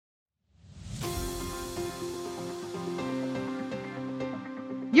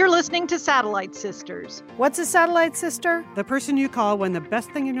You're listening to Satellite Sisters. What's a satellite sister? The person you call when the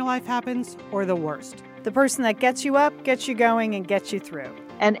best thing in your life happens or the worst. The person that gets you up, gets you going, and gets you through.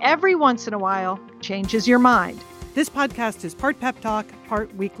 And every once in a while, changes your mind. This podcast is part pep talk,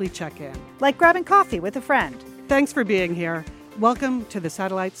 part weekly check-in. Like grabbing coffee with a friend. Thanks for being here. Welcome to the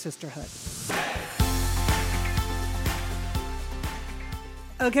Satellite Sisterhood.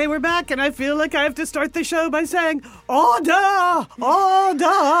 Okay, we're back, and I feel like I have to start the show by saying, order,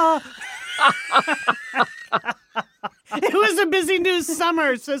 order. It was a busy new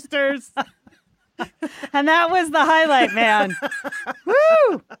summer, sisters. And that was the highlight, man.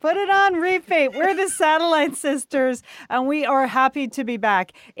 Woo! Put it on repeat. We're the Satellite Sisters, and we are happy to be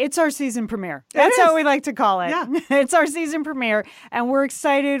back. It's our season premiere. That's how we like to call it. Yeah. It's our season premiere, and we're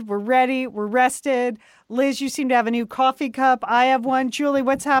excited. We're ready. We're rested. Liz, you seem to have a new coffee cup. I have one. Julie,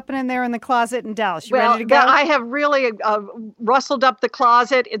 what's happening there in the closet in Dallas? You ready to go? I have really rustled up the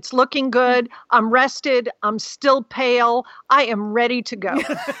closet. It's looking good. I'm rested. I'm still pale. I am ready to go.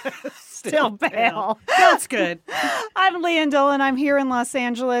 Still pale. That's good. I'm Leanne Dolan. I'm here in Los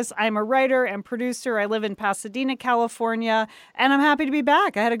Angeles. I'm a writer and producer. I live in Pasadena, California, and I'm happy to be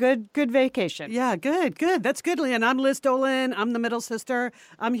back. I had a good vacation. Yeah, good. That's good, Leanne. I'm Liz Dolan. I'm the middle sister.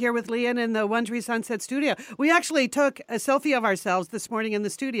 I'm here with Leanne in the One Tree Sunset studio. We actually took a selfie of ourselves this morning in the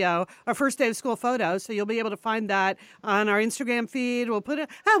studio, our first day of school photo, so you'll be able to find that on our Instagram feed. We'll put it,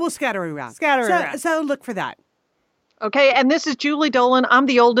 we'll scatter it around. So look for that. Okay, and this is Julie Dolan. I'm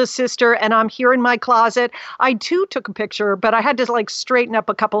the oldest sister, and I'm here in my closet. I, too, took a picture, but I had to, straighten up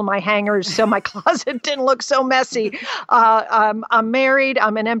a couple of my hangers so my closet didn't look so messy. I'm married.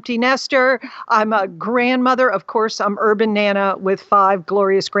 I'm an empty nester. I'm a grandmother. Of course, I'm urban Nana with 5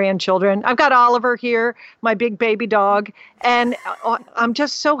 glorious grandchildren. I've got Oliver here, my big baby dog, and I'm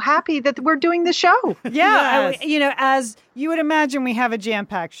just so happy that we're doing the show. Yeah, Yes. as you would imagine, we have a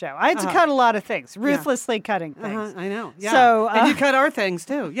jam-packed show. I had to cut a lot of things, ruthlessly cutting things. I know. Yeah. So, and you cut our things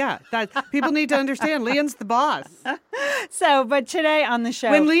too. Yeah. That people need to understand. Leanne's the boss. But today on the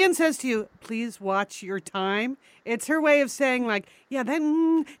show, When Leanne says to you, please watch your time, it's her way of saying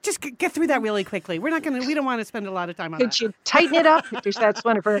then just get through that really quickly. We don't want to spend a lot of time on that. Could you tighten it up? That's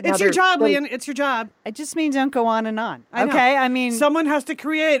one of her. It's your job, Leanne. It's your job. it just means don't go on and on. I know. Okay? I mean, Someone has to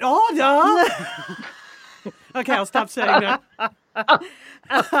create order. Okay, I'll stop saying that.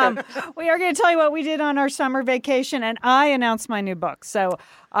 we are going to tell you what we did on our summer vacation, and I announced my new book. So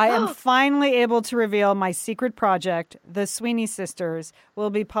I am finally able to reveal my secret project, The Sweeney Sisters, will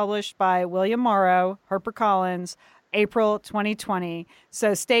be published by William Morrow, HarperCollins, April 2020.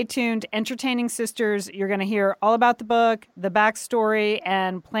 So stay tuned. Entertaining Sisters, you're going to hear all about the book, the backstory,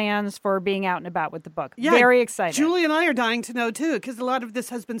 and plans for being out and about with the book. Yeah, Very excited. Julie and I are dying to know, too, because a lot of this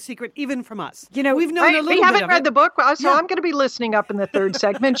has been secret even from us. You know, we've known a little we bit haven't of read it. the book, so I'm going to be listening up in the third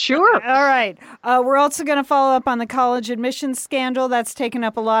segment. Sure. All right. We're also going to follow up on the college admissions scandal that's taken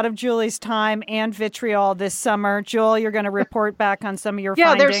up a lot of Julie's time and vitriol this summer. Jewel, you're going to report back on some of your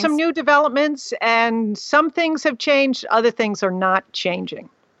findings. Yeah, there's some new developments, and some things have changed. Other things are not changing.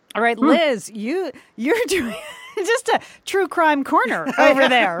 All right, Liz, you're doing just a true crime corner over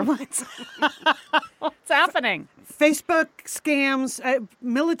there. What's happening? Facebook scams,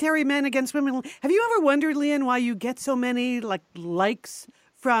 military men against women. Have you ever wondered, Leanne, why you get so many likes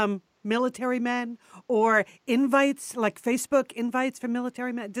from military men or invites, like Facebook invites from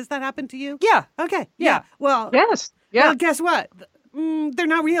military men? Does that happen to you? Yeah. Okay. Yeah. Well, Yes. Yeah. Well, guess what? They're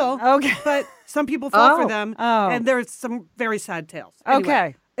not real. Okay. But some people fall for Oh. them. Oh. And there's some very sad tales. Anyway,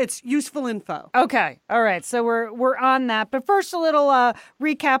 Okay. It's useful info. Okay. All right. So we're on that. But first, a little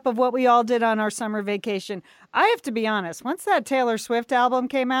recap of what we all did on our summer vacation. I have to be honest. Once that Taylor Swift album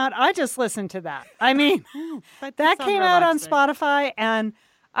came out, I just listened to that. I mean, that came out on Spotify, and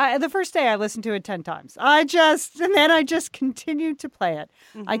the first day I listened to it 10 times. And then I just continued to play it.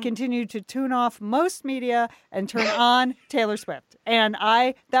 Mm-hmm. I continued to tune off most media and turn on Taylor Swift. And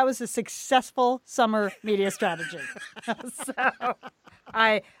that was a successful summer media strategy. So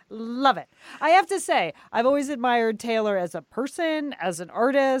I love it. I have to say, I've always admired Taylor as a person, as an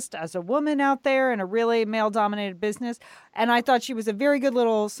artist, as a woman out there in a really male-dominated business. And I thought she was a very good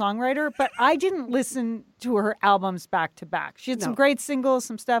little songwriter, but I didn't listen to her albums back to back. She had some great singles,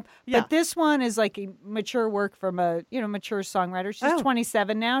 some stuff. Yeah. But this one is like a mature work from a, mature songwriter. She's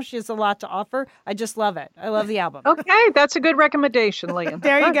 27 now. She has a lot to offer. I just love it. I love the album. Okay, that's a good recommendation, Liam.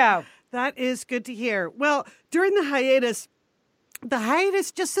 There you go. That is good to hear. Well, during the hiatus,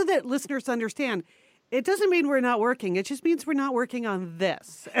 just so that listeners understand, It doesn't mean we're not working. It just means we're not working on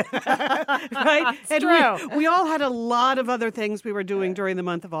this. Right? It's true. We all had a lot of other things we were doing during the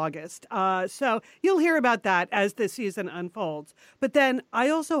month of August. So you'll hear about that as the season unfolds. But then I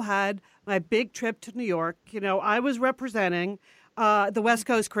also had my big trip to New York. I was representing the West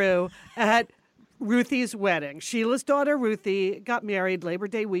Coast crew at Ruthie's wedding. Sheila's daughter, Ruthie, got married Labor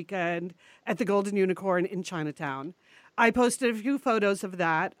Day weekend at the Golden Unicorn in Chinatown. I posted a few photos of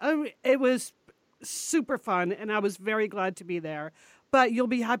that. It was super fun, and I was very glad to be there. But you'll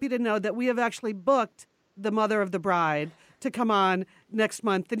be happy to know that we have actually booked the mother of the bride to come on next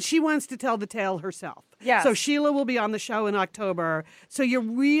month, and she wants to tell the tale herself. Yes. So Sheila will be on the show in October. So you're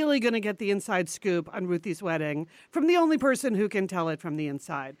really going to get the inside scoop on Ruthie's wedding from the only person who can tell it from the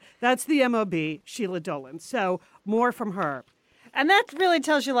inside. That's the MOB, Sheila Dolan. So more from her. And that really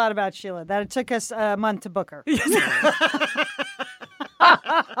tells you a lot about Sheila, that it took us a month to book her.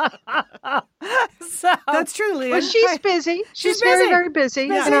 So, That's true, Leah. Well, she's busy. She's busy. very, very busy.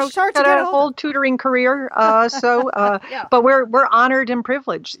 Busy. It's hard to got get a hold whole tutoring career. Yeah. But we're honored and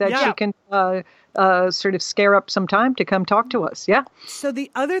privileged that Yeah. she can sort of scare up some time to come talk to us. Yeah. So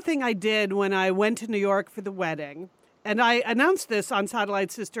the other thing I did when I went to New York for the wedding, and I announced this on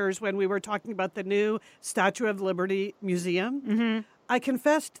Satellite Sisters when we were talking about the new Statue of Liberty Museum, I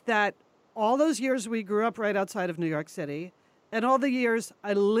confessed that all those years we grew up right outside of New York City, and all the years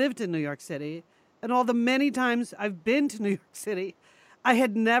I lived in New York City, and all the many times I've been to New York City, I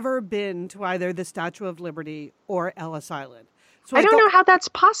had never been to either the Statue of Liberty or Ellis Island. So I don't thought- know how that's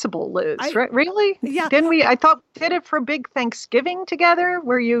possible, Liz. Right? Really? Yeah. Didn't we? I thought we did it for a big Thanksgiving together.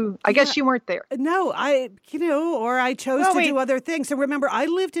 Were you? I guess you weren't there. No, or I chose to do other things. So remember, I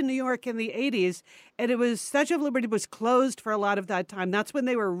lived in New York in the 80s, and Statue of Liberty was closed for a lot of that time. That's when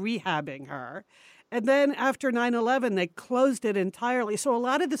they were rehabbing her. And then after 9/11, they closed it entirely. So a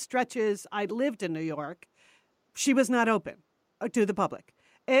lot of the stretches I lived in New York, she was not open to the public.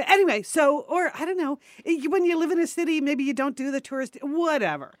 Anyway, or I don't know, when you live in a city, maybe you don't do the tourist,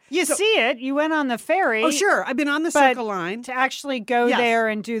 whatever. You see it. You went on the ferry. Oh, sure. I've been on the but Circle Line. To actually go Yes. there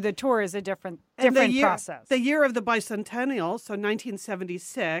and do the tour is a different And process. The year of the bicentennial, so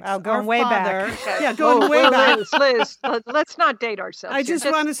 1976. Oh, going our way back. father- Yeah, going way back. Liz, let's not date ourselves. I just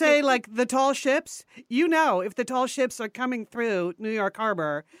want to say, like, the tall ships, if the tall ships are coming through New York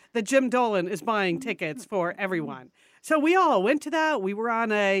Harbor, that Jim Dolan is buying tickets for everyone. So we all went to that. We were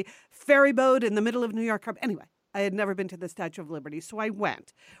on a ferry boat in the middle of New York Harbor. Anyway, I had never been to the Statue of Liberty, so I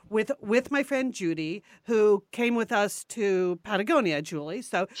went with my friend Judy, who came with us to Patagonia, Julie.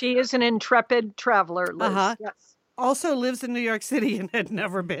 So She is an intrepid traveler, Liz. Uh-huh. Yes. also lives in New York City and had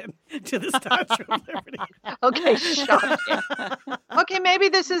never been to the Statue of Liberty. Okay, shocking. Okay, maybe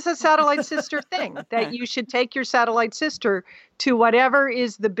this is a satellite sister thing, that you should take your satellite sister to whatever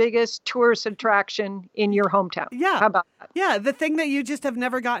is the biggest tourist attraction in your hometown. Yeah. How about that? Yeah, the thing that you just have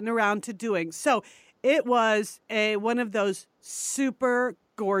never gotten around to doing. So it was one of those super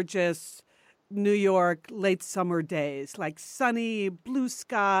gorgeous New York late summer days, like sunny, blue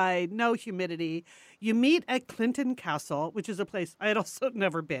sky, no humidity. You meet at Clinton Castle, which is a place I had also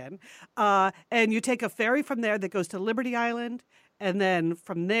never been. And you take a ferry from there that goes to Liberty Island. And then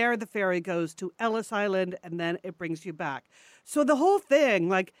from there, the ferry goes to Ellis Island, and then it brings you back. So the whole thing,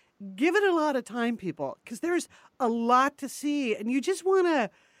 like, give it a lot of time, people, because there's a lot to see. And you just want to,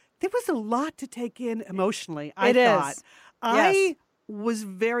 there was a lot to take in emotionally, I thought. I was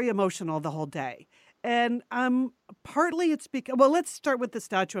very emotional the whole day. And partly it's because, well, let's start with the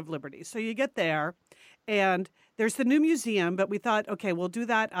Statue of Liberty. So you get there, and there's the new museum, but we thought, okay, we'll do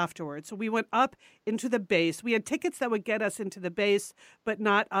that afterwards. So we went up into the base. We had tickets that would get us into the base, but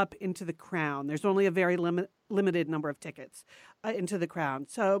not up into the crown. There's only a very limited number of tickets into the crown.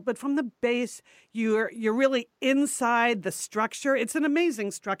 So, but from the base, you're really inside the structure. It's an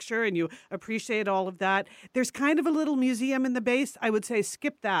amazing structure, and you appreciate all of that. There's kind of a little museum in the base. I would say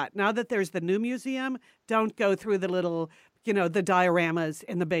skip that. Now that there's the new museum, don't go through the little, the dioramas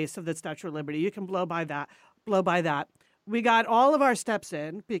in the base of the Statue of Liberty. You can blow by that. We got all of our steps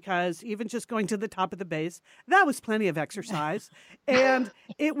in because even just going to the top of the base, that was plenty of exercise. And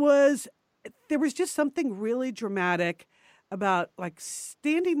there was just something really dramatic about like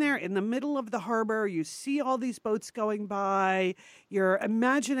standing there in the middle of the harbor. You see all these boats going by. You're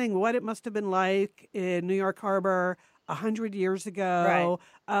imagining what it must have been like in New York Harbor 100 years ago.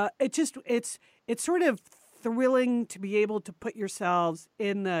 Right. It's sort of thrilling to be able to put yourselves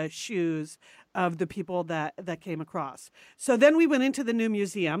in the shoes of the people that came across. So then we went into the new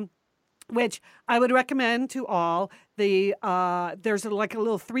museum, which I would recommend to all. There's like a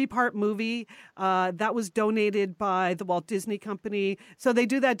little 3-part movie that was donated by the Walt Disney Company. So they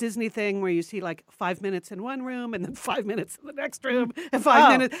do that Disney thing where you see like 5 minutes in one room and then 5 minutes in the next room and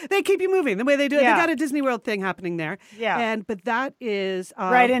 5 minutes. They keep you moving the way they do it. Yeah. They got a Disney World thing happening there. Yeah. But that is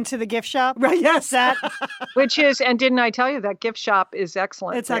Right into the gift shop. right. Yes, That Which is, and didn't I tell you that gift shop is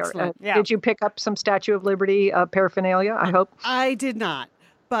excellent? It's there. excellent. Yeah. Did you pick up some Statue of Liberty paraphernalia? I hope. I did not,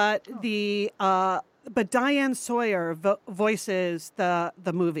 but but Diane Sawyer voices the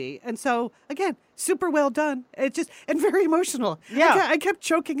movie, and so again, super well done. It just and very emotional. Yeah. I kept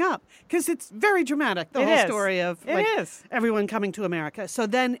choking up because it's very dramatic. The It whole is. story of It like, is. everyone coming to America. So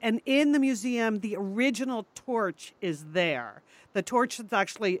then, and in the museum, the original torch is there. The torch that's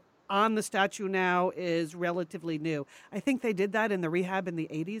actually on the statue now is relatively new. I think they did that in the rehab in the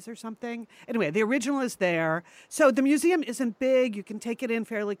 80s or something. Anyway, the original is there. So the museum isn't big. You can take it in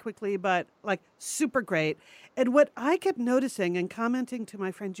fairly quickly, but like super great. And what I kept noticing and commenting to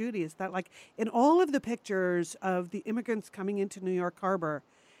my friend Judy is that like in all of the pictures of the immigrants coming into New York Harbor,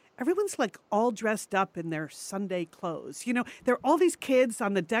 everyone's like all dressed up in their Sunday clothes. You know, there are all these kids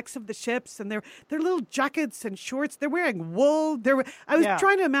on the decks of the ships and their little jackets and shorts. They're wearing wool. I was Yeah.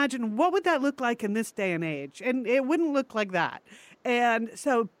 trying to imagine what would that look like in this day and age. And it wouldn't look like that. And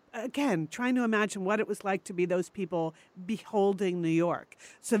so again, trying to imagine what it was like to be those people beholding New York.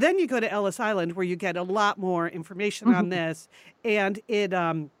 So then you go to Ellis Island where you get a lot more information on this. And it,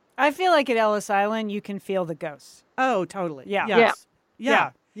 I feel like at Ellis Island you can feel the ghosts. oh, totally. Yeah. Yes.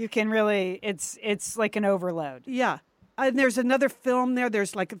 Yeah. You can really it's like an overload. Yeah. And there's another film there.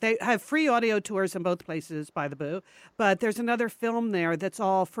 There's like, they have free audio tours in both places, by the boo. But there's another film there that's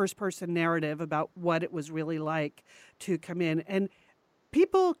all first person narrative about what it was really like to come in. And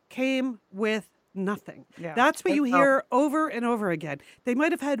people came with nothing. Yeah. That's what you hear over and over again. They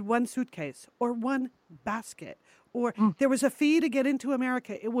might have had one suitcase or one basket, or there was a fee to get into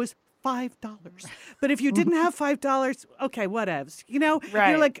America. It was $5. But if you didn't have $5, okay, whatevs. You know,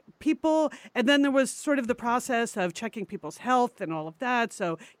 Right. you're like people, and then there was sort of the process of checking people's health and all of that.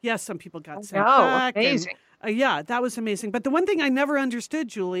 So yes, some people got sent back. and, amazing. yeah, that was amazing. But the one thing I never understood,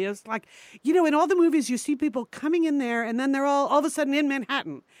 Julie, is like, you know, in all the movies you see people coming in there and then they're all of a sudden in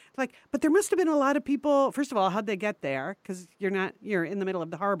Manhattan. Like, but there must have been a lot of people, first of all, how'd they get there? Because you're in the middle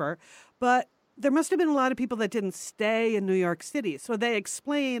of the harbor. But there must have been a lot of people that didn't stay in New York City. So they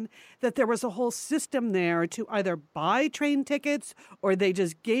explain that there was a whole system there to either buy train tickets or they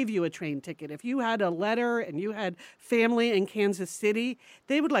just gave you a train ticket. If you had a letter and you had family in Kansas City,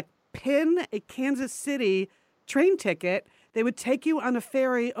 they would like pin a Kansas City train ticket. They would take you on a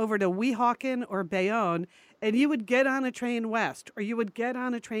ferry over to Weehawken or Bayonne, and you would get on a train west or you would get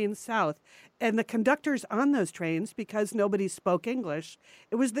on a train south. And the conductors on those trains, because nobody spoke English,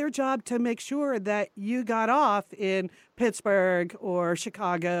 it was their job to make sure that you got off in Pittsburgh or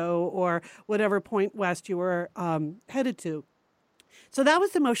Chicago or whatever point west you were headed to. So that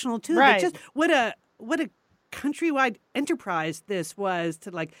was emotional too. But Right. just what a countrywide enterprise this was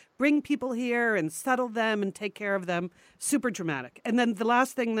to like bring people here and settle them and take care of them. Super dramatic. And then the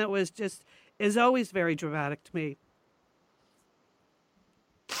last thing that was just is always very dramatic to me.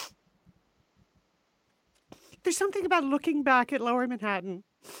 There's something about looking back at Lower Manhattan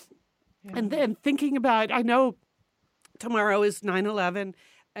and then thinking about, I know tomorrow is 9/11.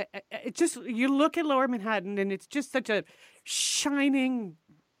 It just, you look at Lower Manhattan and it's just such a shining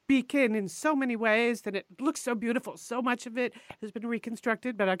beacon in so many ways, and it looks so beautiful. So much of it has been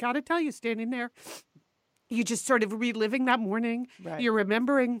reconstructed, but I got to tell you, standing there, you just sort of reliving that morning. Right. You're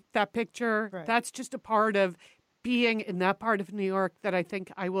remembering that picture. Right. That's just a part of being in that part of New York that I think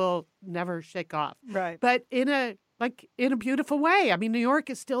I will never shake off. Right. But in a beautiful way. I mean, New York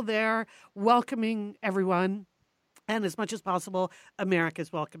is still there, welcoming everyone. And as much as possible,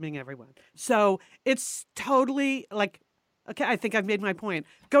 America's welcoming everyone. So it's totally like, okay, I think I've made my point.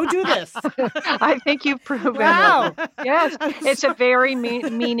 Go do this. I think you've proven Wow. it. Yes, it's a very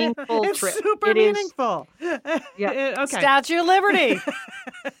meaningful It's trip. super It is- meaningful. Yeah. Okay. Statue of Liberty.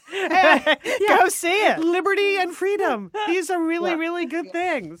 Go see it. Liberty and freedom. These are really, really good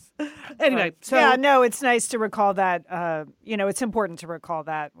things. Anyway, so yeah, no, it's nice to recall that. It's important to recall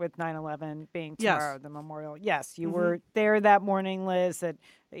that with 9/11 being Yes. tomorrow, the memorial. Yes, you were there that morning, Liz. That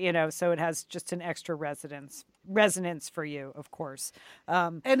so it has just an extra resonance for you, of course.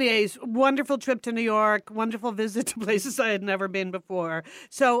 anyways, wonderful trip to New York, wonderful visit to places I had never been before.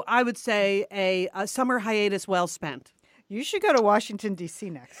 So I would say a summer hiatus well spent. You should go to Washington, D.C.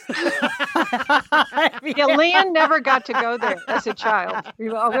 next. Yeah, Leanne never got to go there as a child.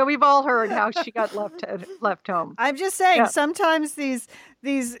 We've all heard how she got left home. I'm just saying, Yeah. sometimes these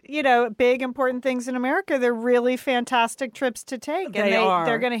these, big important things in America, they're really fantastic trips to take. And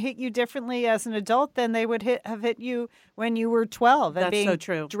they're going to hit you differently as an adult than they would have hit you when you were 12 and That's being so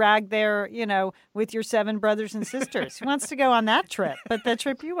true. dragged there, with your 7 brothers and sisters. Who wants to go on that trip? But the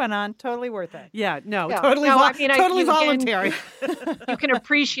trip you went on, totally worth it. Yeah, no, Yeah. totally, No, I mean, totally you can- voluntary. You can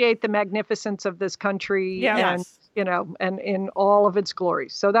appreciate the magnificence of this country and, Yes. and in all of its glory.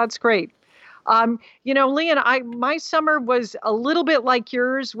 So that's great. Leon, my summer was a little bit like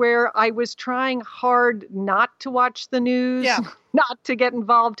yours, where I was trying hard not to watch the news, not to get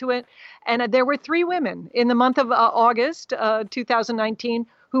involved to it. And there were 3 women in the month of August, 2019,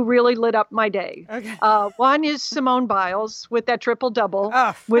 who really lit up my day. Okay. One is Simone Biles with that triple-double,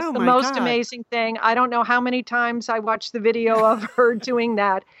 with the my most God. amazing thing. I don't know how many times I watched the video of her doing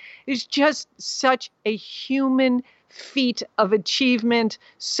that. It's just such a human feat of achievement,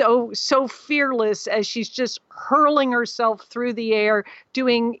 so fearless as she's just hurling herself through the air,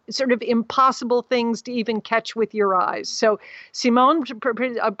 doing sort of impossible things to even catch with your eyes. So Simone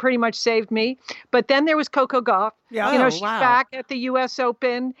pretty much saved me. But then there was Coco Gauff. Yeah. She's back at the U.S.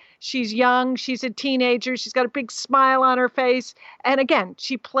 Open. She's young. She's a teenager. She's got a big smile on her face. And again,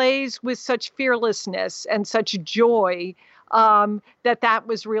 she plays with such fearlessness and such joy that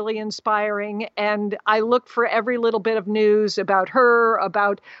was really inspiring. And I looked for every little bit of news about her,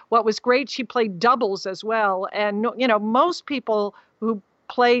 about what was great. She played doubles as well. And, most people who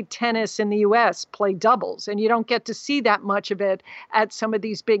play tennis in the U.S. play doubles, and you don't get to see that much of it at some of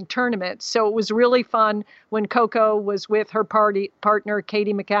these big tournaments. So it was really fun when Coco was with her partner,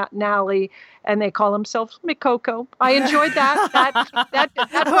 Katie McNally, and they call themselves McCoco. I enjoyed that. That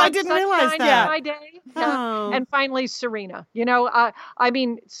I didn't realize that. My day. Oh. And finally, Serena.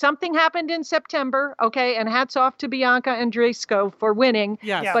 Something happened in September, okay, and hats off to Bianca Andreescu for winning.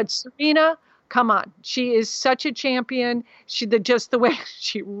 Yes. Yeah. But Serena, come on. She is such a champion. Just the way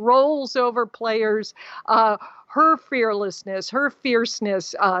she rolls over players, her fearlessness, her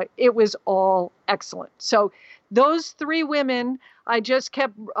fierceness, it was all excellent. So those 3 women, I just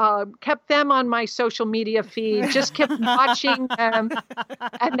kept them on my social media feed, just kept watching them,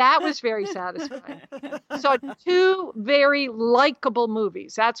 and that was very satisfying. So 2 very likable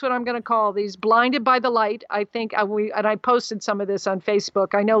movies. That's what I'm going to call these. Blinded by the Light. I think I posted some of this on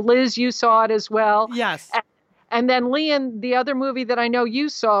Facebook. I know, Liz, you saw it as well. Yes. And then Leon, the other movie that I know you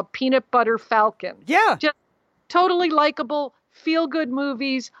saw, Peanut Butter Falcon. Yeah. Just totally likable, feel-good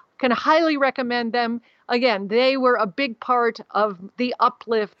movies. Can highly recommend them. Again, they were a big part of the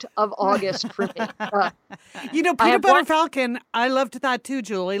uplift of August for me. Peanut Butter Falcon, I loved that too,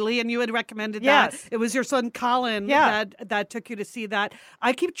 Julie. Lee, and you had recommended that. Yes. It was your son, Colin, that took you to see that.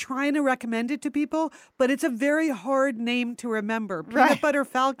 I keep trying to recommend it to people, but it's a very hard name to remember. Peanut Butter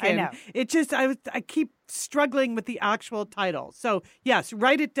Falcon. I know. It just, I keep struggling with the actual title. So, yes,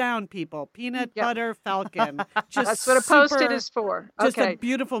 write it down, people. Peanut Butter Falcon. Just That's what a Post-it is for. Just Okay. a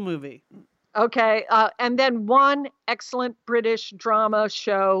beautiful movie. Okay. And then one excellent British drama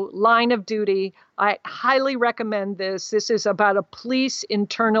show, Line of Duty. I highly recommend this. This is about a police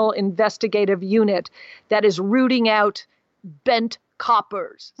internal investigative unit that is rooting out bent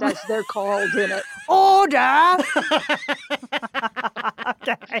coppers, as they're called in it. Order!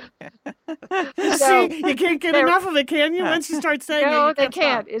 Okay. See, you can't get enough of it, can you? Once you start saying it, No, you they can't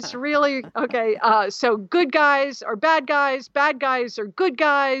can't. stop. It's really okay. So good guys are bad guys are good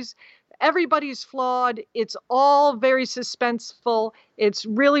guys. Everybody's flawed. It's all very suspenseful. It's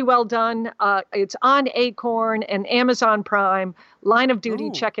really well done. It's on Acorn and Amazon Prime. Line of Duty.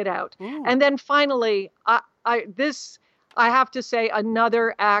 Ooh. Check it out. Ooh. And then finally, I have to say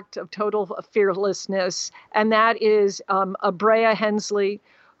another act of total fearlessness, and that is Abrea Hensley,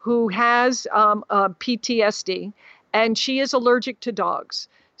 who has PTSD, and she is allergic to dogs.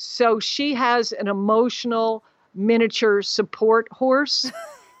 So she has an emotional miniature support horse.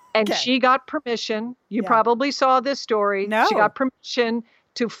 And Okay. she got permission. You Yeah. probably saw this story. No. She got permission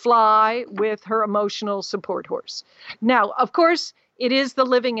to fly with her emotional support horse. Now, of course, it is the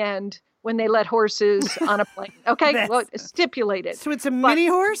living end when they let horses on a plane. Okay, Yes. well, stipulated. So it's a mini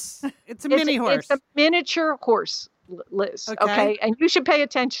horse? It's a mini horse. It's a miniature horse, Liz. Okay. And you should pay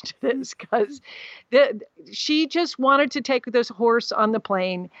attention to this because she just wanted to take this horse on the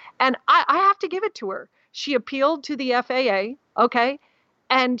plane. And I have to give it to her. She appealed to the FAA. Okay.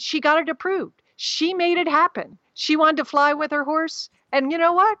 And she got it approved. She made it happen. She wanted to fly with her horse. And you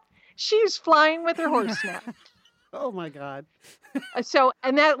know what? She's flying with her horse now. Oh, my God.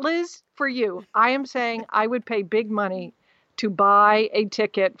 And that, Liz, for you, I am saying I would pay big money to buy a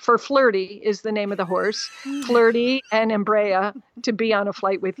ticket for Flirty is the name of the horse, Flirty and Embrea, to be on a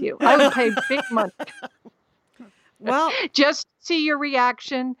flight with you. I would pay big money. Well, Just see your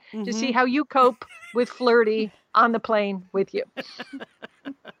reaction to see how you cope with Flirty on the plane with you.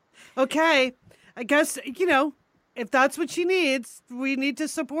 okay. I guess, if that's what she needs, we need to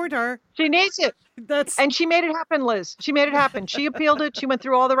support her. She needs it. And she made it happen, Liz. She made it happen. She appealed it. She went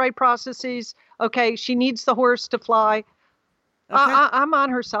through all the right processes. Okay, she needs the horse to fly. Okay. I'm on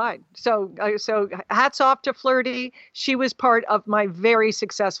her side. So hats off to Flirty. She was part of my very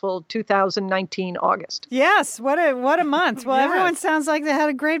successful 2019 August. Yes, what a month. Well, Yes. everyone sounds like they had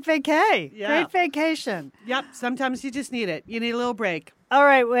a great vacay. Yeah. Great vacation. Yep. Sometimes you just need it. You need a little break. All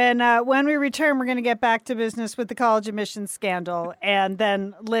right, when we return, we're going to get back to business with the college admissions scandal, and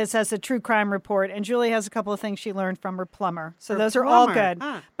then Liz has a true crime report, and Julie has a couple of things she learned from her plumber. So those are all good.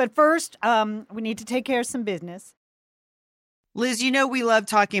 Huh. But first, we need to take care of some business. Liz, we love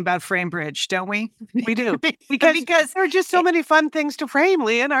talking about FrameBridge, don't we? We do. Because there are just so many fun things to frame,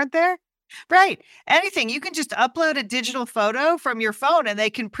 Leanne, aren't there? Right. Anything. You can just upload a digital photo from your phone and they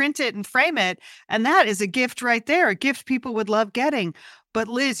can print it and frame it. And that is a gift right there, a gift people would love getting. But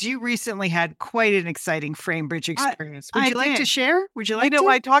Liz, you recently had quite an exciting FrameBridge experience. Would you like to share? Would you like to?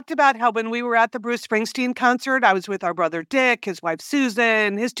 I talked about how when we were at the Bruce Springsteen concert, I was with our brother Dick, his wife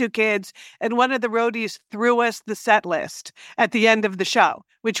Susan, his two kids, and one of the roadies threw us the set list at the end of the show,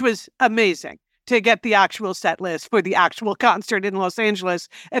 which was amazing to get the actual set list for the actual concert in Los Angeles.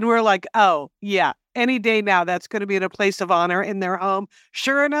 And we're like, oh, yeah, any day now, that's going to be in a place of honor in their home.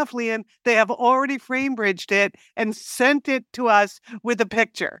 Sure enough, Leanne, they have already FrameBridged it and sent it to us with a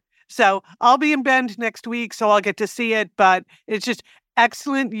picture. So I'll be in Bend next week, so I'll get to see it. But it's just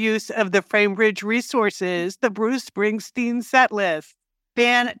excellent use of the FrameBridge resources, the Bruce Springsteen set list.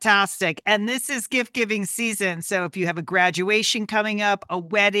 Fantastic. And this is gift giving season. So if you have a graduation coming up, a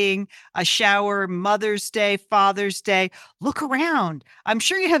wedding, a shower, Mother's Day, Father's Day, look around. I'm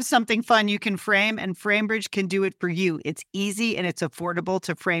sure you have something fun you can frame, and FrameBridge can do it for you. It's easy and it's affordable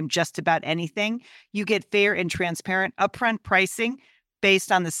to frame just about anything. You get fair and transparent upfront pricing based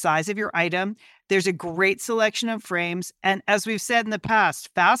on the size of your item. There's a great selection of frames. And as we've said in the past,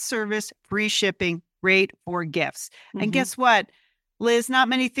 fast service, free shipping, great for gifts. And guess what? Liz, not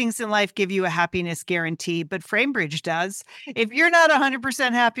many things in life give you a happiness guarantee, but FrameBridge does. If you're not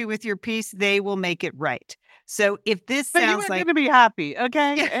 100% happy with your piece, they will make it right. So if this But sounds you're like... going to be happy,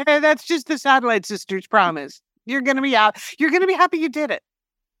 okay? And that's just the Satellite Sisters promise. You're going to be out. You're going to be happy you did it.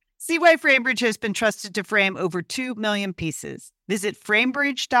 See why FrameBridge has been trusted to frame over 2 million pieces. Visit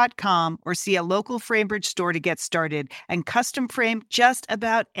framebridge.com or see a local FrameBridge store to get started and custom frame just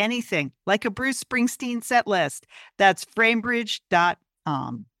about anything, like a Bruce Springsteen set list. That's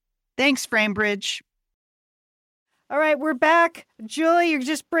framebridge.com. Thanks, FrameBridge. All right, we're back. Julie, you're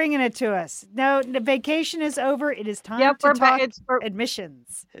just bringing it to us. No, the vacation is over. It is time to talk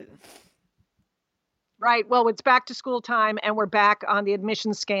admissions. Right. Well, it's back to school time, and we're back on the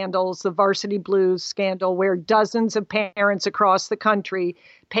admission scandals, the Varsity Blues scandal, where dozens of parents across the country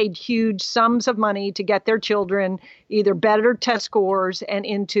paid huge sums of money to get their children either better test scores and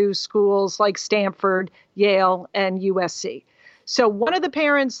into schools like Stanford, Yale, and USC. So one of the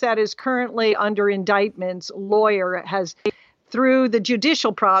parents that is currently under indictment's lawyer has, through the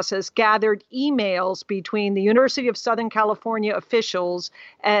judicial process, gathered emails between the University of Southern California officials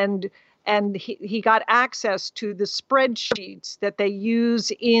and he got access to the spreadsheets that they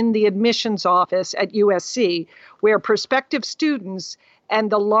use in the admissions office at USC, where prospective students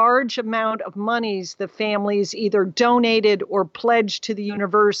and the large amount of monies the families either donated or pledged to the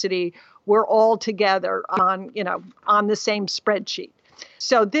university were all together on the same spreadsheet.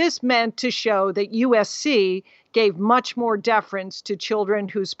 So this meant to show that USC gave much more deference to children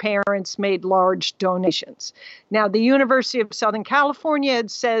whose parents made large donations. Now, the University of Southern California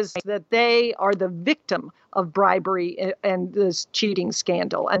says that they are the victim of bribery and this cheating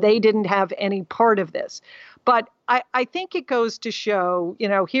scandal, and they didn't have any part of this. But I think it goes to show,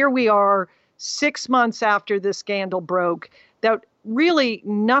 here we are 6 months after the scandal broke, that really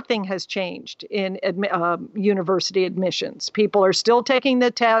nothing has changed in university admissions. People are still taking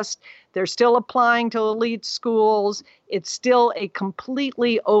the test. They're still applying to elite schools. It's still a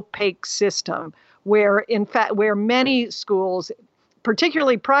completely opaque system where many schools,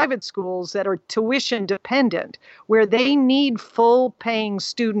 particularly private schools that are tuition dependent, where they need full paying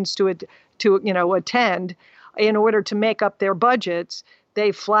students to attend in order to make up their budgets,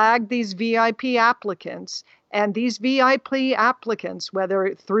 they flag these VIP applicants. And these VIP applicants,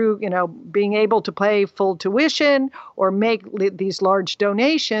 whether through, being able to pay full tuition or make these large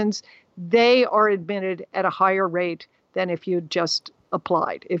donations, they are admitted at a higher rate than if you just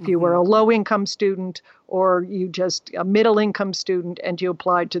applied. If you were a low-income student or you just a middle-income student and you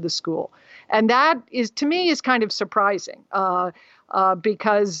applied to the school. And that is, to me, is kind of surprising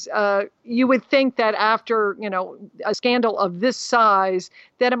because you would think that after, a scandal of this size,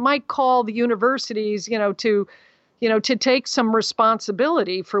 that it might call the universities, to take some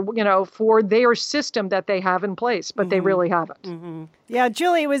responsibility for their system that they have in place, but they really haven't. Yeah,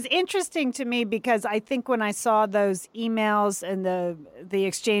 Julie, it was interesting to me because I think when I saw those emails and the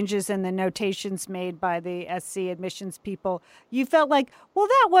exchanges and the notations made by the SC admissions people, you felt like, well,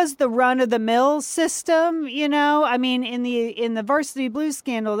 that was the run-of-the-mill system, I mean, in the Varsity Blues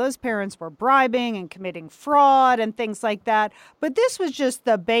scandal, those parents were bribing and committing fraud and things like that. But this was just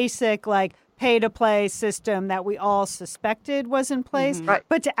the basic, pay-to-play system that we all suspected was in place. Right.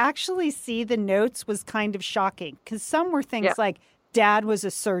 But to actually see the notes was kind of shocking because some were things like dad was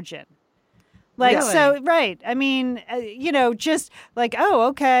a surgeon. So, right. I mean, just oh,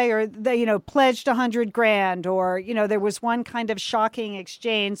 okay. Or they, pledged $100,000 or, there was one kind of shocking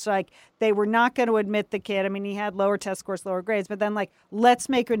exchange. They were not going to admit the kid. I mean, he had lower test scores, lower grades, but then let's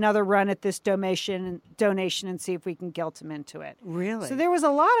make another run at this donation and see if we can guilt him into it. Really? So there was a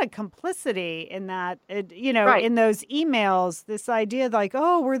lot of complicity in that, Right. in those emails, this idea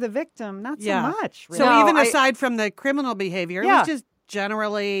oh, we're the victim. Not so much. Really. So No, even aside from the criminal behavior, it was just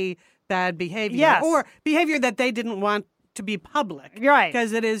generally bad behavior or behavior that they didn't want to be public. Right.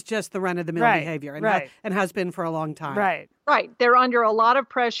 Because it is just the run-of-the-mill behavior and has been for a long time. Right. Right. They're under a lot of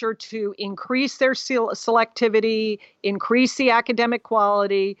pressure to increase their selectivity, increase the academic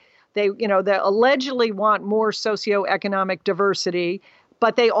quality. They allegedly want more socioeconomic diversity,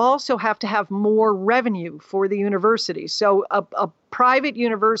 but they also have to have more revenue for the university. So a private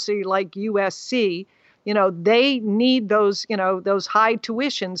university like USC, they need those high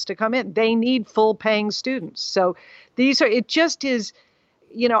tuitions to come in. They need full paying students. So it just is,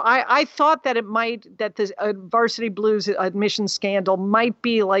 I thought that the Varsity Blues admission scandal might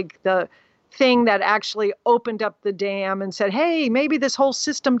be the thing that actually opened up the dam and said, hey, maybe this whole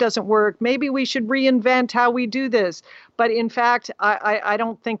system doesn't work. Maybe we should reinvent how we do this. But in fact, I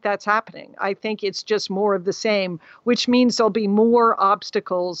don't think that's happening. I think it's just more of the same, which means there'll be more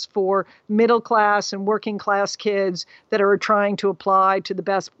obstacles for middle class and working class kids that are trying to apply to the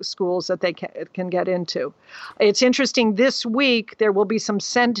best schools that they can get into. It's interesting, this week, there will be some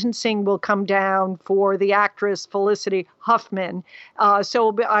sentencing will come down for the actress Felicity Huffman.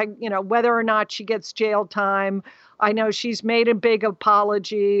 So whether or not she gets jail time, I know she's made a big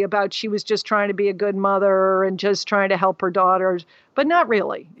apology about she was just trying to be a good mother and just trying to help her daughters, but not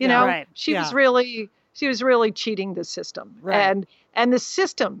really. Right. She was really cheating the system, right. and the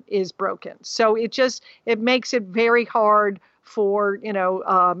system is broken. So it makes it very hard for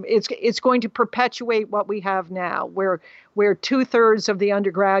it's going to perpetuate what we have now, where 2/3 of the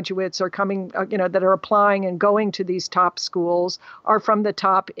undergraduates are coming, that are applying and going to these top schools are from the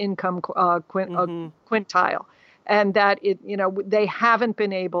top income quintile. And that they haven't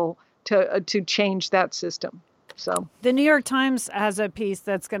been able to change that system. So the New York Times has a piece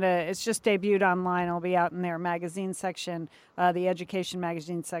it's just debuted online. It'll be out in their magazine section, the education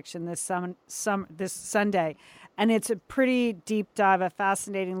magazine section this Sunday. And it's a pretty deep dive, a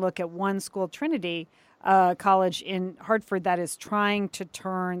fascinating look at one school, Trinity College in Hartford, that is trying to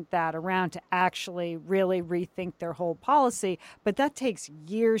turn that around to actually really rethink their whole policy. But that takes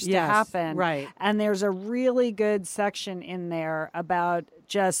years to happen. Right. And there's a really good section in there about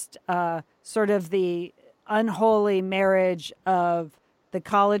just sort of the unholy marriage of the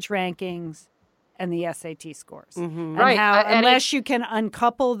college rankings and the SAT scores. And Right. how, And unless you can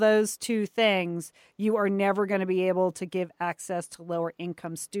uncouple those two things, you are never going to be able to give access to lower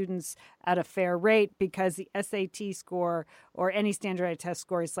income students at a fair rate, because the SAT score or any standardized test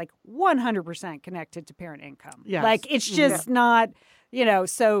score is 100% connected to parent income. Yes. It's just not,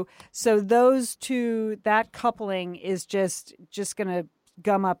 so those two, that coupling is just going to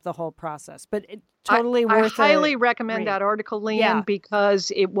gum up the whole process. But it totally worth I highly recommend that article, Lian,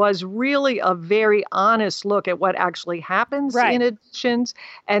 because it was really a very honest look at what actually happens in admissions,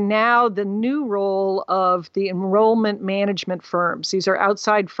 and now the new role of the enrollment management firms. These are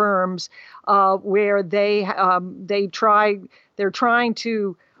outside firms where they're trying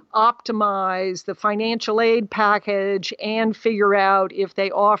to optimize the financial aid package and figure out if they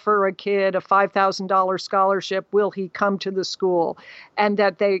offer a kid a $5,000 scholarship, will he come to the school? And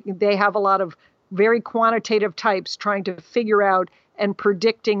that they have a lot of very quantitative types trying to figure out and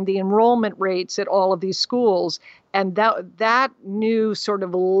predicting the enrollment rates at all of these schools. And that new sort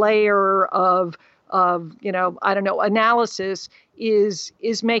of layer of analysis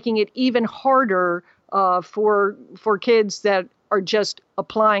is making it even harder for kids that are just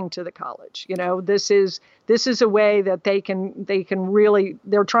applying to the college. This is a way that they can really,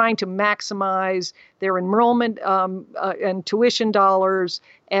 they're trying to maximize their enrollment and tuition dollars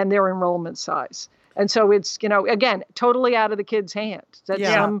and their enrollment size. And so it's, again, totally out of the kid's hands. That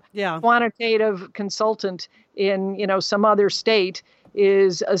some quantitative consultant in, some other state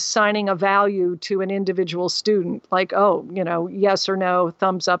is assigning a value to an individual student, like, oh, yes or no,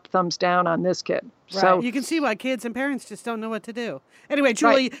 thumbs up, thumbs down on this kid. Right. So you can see why kids and parents just don't know what to do. Anyway,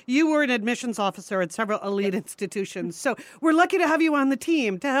 Julie, you were an admissions officer at several elite institutions. So we're lucky to have you on the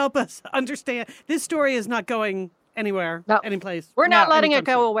team to help us understand. This story is not going anywhere, anyplace. We're not letting it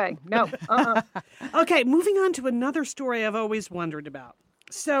go away. No. Okay, moving on to another story I've always wondered about.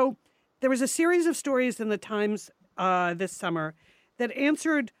 So there was a series of stories in the Times this summer that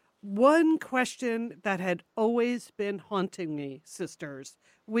answered one question that had always been haunting me, sisters,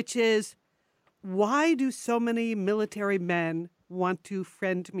 which is, why do so many military men want to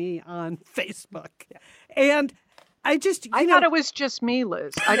friend me on Facebook? And I thought it was just me,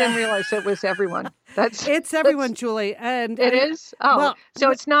 Liz. I didn't realize it was everyone. It's everyone, Julie. And it is? Oh, well, so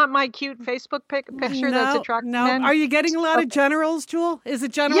it's not my cute Facebook picture that's attracting men? Are you getting a lot of generals, Jewel? Is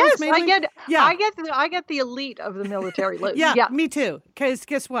it generals? Yes, mainly? I get the elite of the military, Liz. Yeah, me too. Because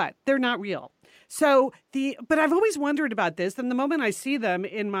guess what? They're not real. So but I've always wondered about this. And the moment I see them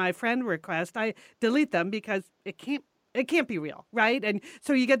in my friend request, I delete them because it can't be real, right? And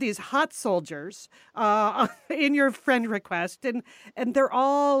so you get these hot soldiers in your friend request, and they're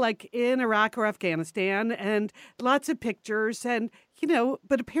all like in Iraq or Afghanistan, and lots of pictures, and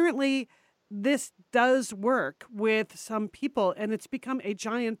but apparently this does work with some people, and it's become a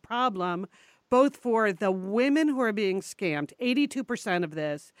giant problem, both for the women who are being scammed. 82% of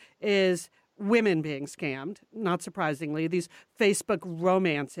this is women being scammed, not surprisingly, these Facebook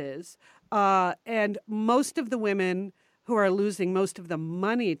romances. And most of the women who are losing most of the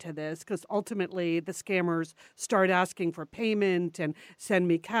money to this, because ultimately the scammers start asking for payment and send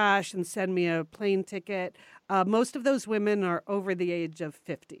me cash and send me a plane ticket. Most of those women are over the age of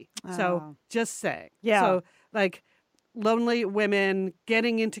 50. Oh. So just saying. Yeah. So like lonely women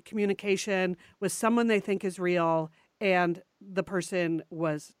getting into communication with someone they think is real, and the person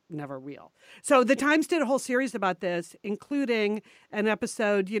was never real. So the Times did a whole series about this, including an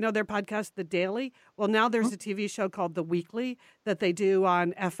episode, their podcast, The Daily. Well, now there's a TV show called The Weekly that they do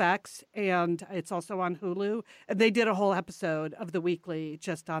on FX, and it's also on Hulu. And they did a whole episode of The Weekly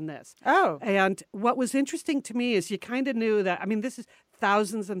just on this. Oh. And what was interesting to me is you kind of knew that, this is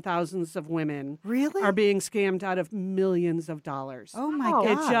thousands and thousands of women are being scammed out of millions of dollars. Oh my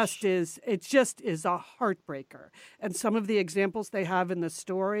gosh. It just is a heartbreaker. And some of the examples they have in the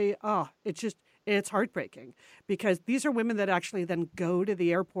story, it's heartbreaking, because these are women that actually then go to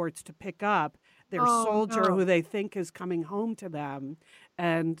the airports to pick up their soldier who they think is coming home to them,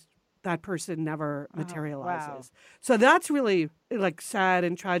 and that person never materializes. Wow. So that's really like sad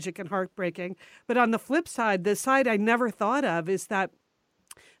and tragic and heartbreaking. But on the flip side, the side I never thought of is that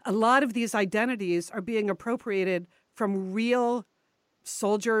a lot of these identities are being appropriated from real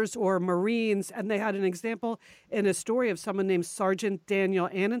soldiers or Marines. And they had an example in a story of someone named Sergeant Daniel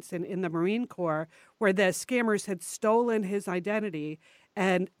Ananson in the Marine Corps, where the scammers had stolen his identity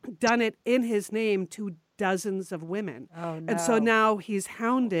and done it in his name to dozens of women. Oh, no. And so now he's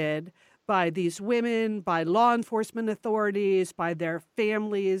hounded by these women, by law enforcement authorities, by their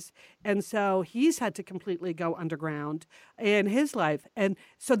families. And so he's had to completely go underground in his life. And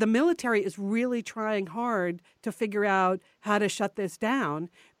so the military is really trying hard to figure out how to shut this down,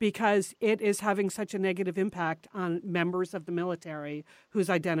 because it is having such a negative impact on members of the military whose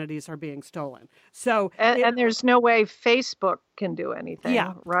identities are being stolen. So and there's no way Facebook can do anything.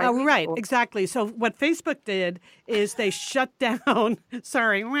 Yeah, right. Right, exactly. So what Facebook did is they shut down.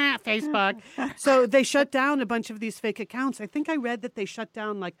 Sorry, Facebook. So they shut down a bunch of these fake accounts. I think I read that they shut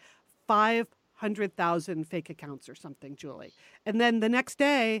down like 500,000 fake accounts or something, Julie. And then the next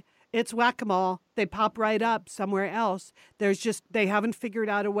day, it's whack-a-mole. They pop right up somewhere else. They haven't figured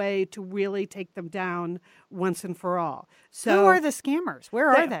out a way to really take them down once and for all. So who are the scammers? Where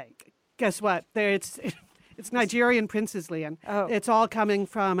are they? Guess what? It's Nigerian princes, Leanne. Oh. It's all coming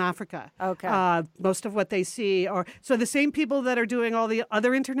from Africa. Okay. Most of what they see are so the same people that are doing all the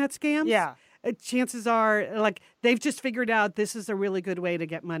other internet scams. Yeah. Chances are, like, they've just figured out this is a really good way to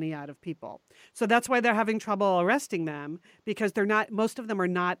get money out of people. So that's why they're having trouble arresting them, because most of them are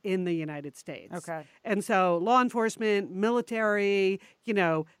not in the United States. Okay. And so law enforcement, military,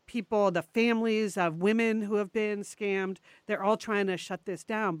 people, the families of women who have been scammed, they're all trying to shut this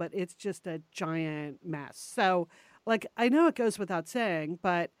down, but it's just a giant mess. So, like, I know it goes without saying,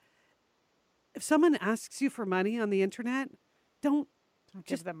 but if someone asks you for money on the internet, don't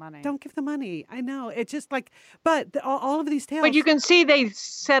Give them money. don't give the money. I know. It's just like, but all of these tales. But you can see they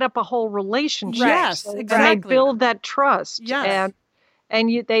set up a whole relationship. Yes, And they exactly. build that trust. Yes. And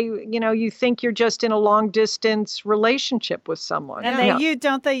you think you're just in a long distance relationship with someone. And Yeah.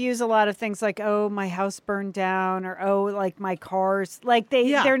 don't they use a lot of things like, oh, my house burned down, or oh, like my car's like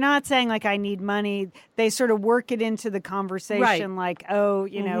they're not saying like I need money. They sort of work it into the conversation, like, oh,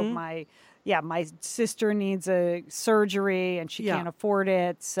 my sister needs a surgery and she can't afford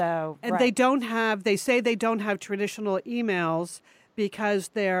it. So And they say they don't have traditional emails because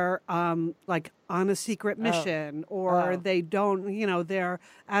they're like on a secret mission or they don't, they're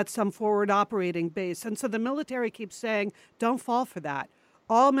at some forward operating base. And so the military keeps saying, don't fall for that.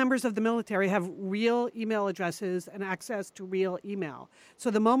 All members of the military have real email addresses and access to real email. So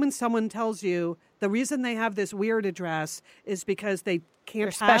the moment someone tells you the reason they have this weird address is because they can't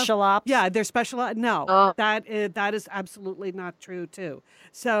They're special ops? Yeah, they're special ops. No, that is absolutely not true too.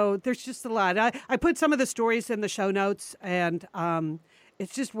 So there's just a lot. I put some of the stories in the show notes, and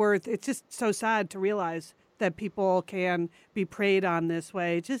it's just so sad to realize that people can be preyed on this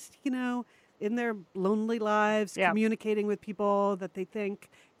way. Just, in their lonely lives, communicating with people that they think,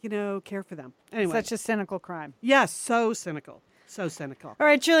 care for them. Anyway. Such a cynical crime. Yes, so cynical. So cynical. All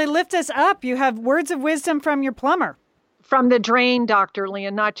right, Julie, lift us up. You have words of wisdom from your plumber. From the drain doctor,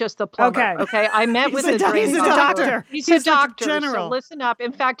 Leon, not just the plumber. Okay. I met with the drain he's a doctor. doctor. He's a doctor. general. So listen up.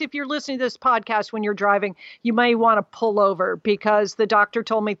 In fact, if you're listening to this podcast when you're driving, you may want to pull over because the doctor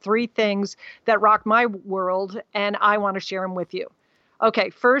told me 3 things that rock my world, and I want to share them with you. Okay,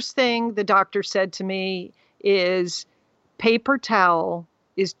 first thing the doctor said to me is paper towel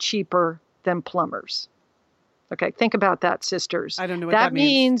is cheaper than plumbers. Okay, think about that, sisters. I don't know what that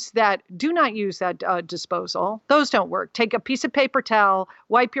means. That means that do not use that disposal. Those don't work. Take a piece of paper towel,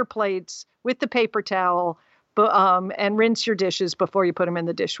 wipe your plates with the paper towel, and rinse your dishes before you put them in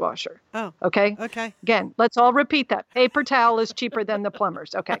the dishwasher. Oh, okay? okay. Again, let's all repeat that. Paper towel is cheaper than the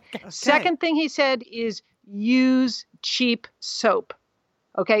plumbers. Okay. Second thing he said is use cheap soap.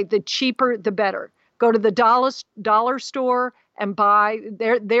 Okay, the cheaper, the better. Go to the dollar store and buy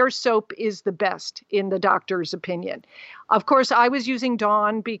their soap is the best in the doctor's opinion. Of course, I was using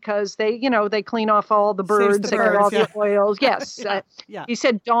Dawn because they clean off all the birds, the they get all birds, the oils. Yes. Yeah. He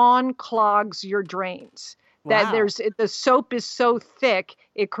said Dawn clogs your drains. Wow. That the soap is so thick,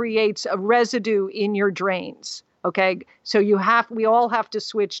 it creates a residue in your drains. Okay, so we all have to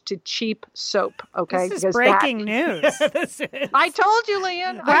switch to cheap soap. Okay, this is breaking news. I told you,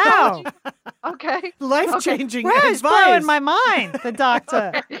 Leon. Wow. I told you. Okay, Life-changing Wow, advice. it's blowing my mind, the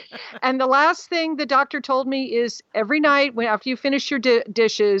doctor. And the last thing the doctor told me is every night after you finish your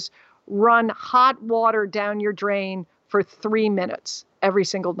dishes, run hot water down your drain for 3 minutes every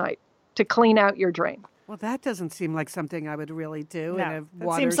single night to clean out your drain. Well, that doesn't seem like something I would really do. No, in a that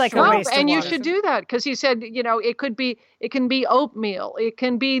water seems like a shortage. waste of and you water. should do that because he said, it can be oatmeal, it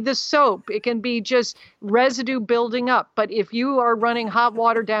can be the soap, it can be just residue building up. But if you are running hot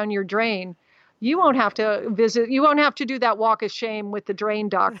water down your drain, you won't have to do that walk of shame with the drain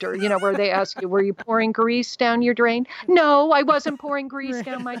doctor, where they ask you, were you pouring grease down your drain? No, I wasn't pouring grease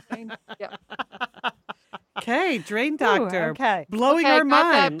down my drain. Yeah. Okay, drain doctor. okay. Blowing Okay, our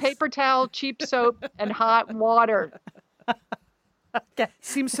got that minds. paper towel, cheap soap, and hot water.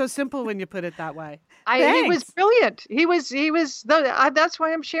 Seems so simple when you put it that way. He was Thanks. brilliant. That's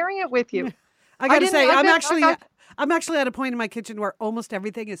why I'm sharing it with you. I got to didn't- say, I I'm bet- actually I got- I'm actually at a point in my kitchen where almost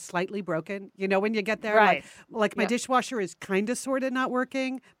everything is slightly broken. When you get there, Right. like my Yeah. dishwasher is kind of sort of not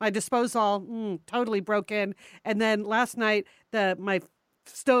working. My disposal, totally broken. And then last night, my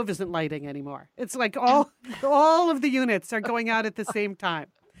stove isn't lighting anymore. It's like all of the units are going out at the same time.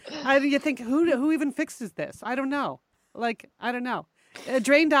 You think who even fixes this? I don't know. I don't know. A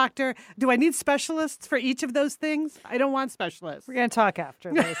drain doctor. Do I need specialists for each of those things? I don't want specialists. We're going to talk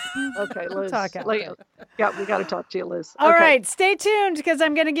after this. Okay, Liz. talk after. Yeah, we got to talk to you, Liz. All Okay. right, stay tuned because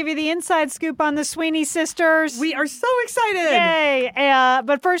I'm going to give you the inside scoop on the Sweeney sisters. We are so excited. Yay!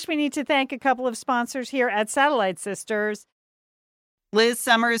 But first, we need to thank a couple of sponsors here at Satellite Sisters. Liz,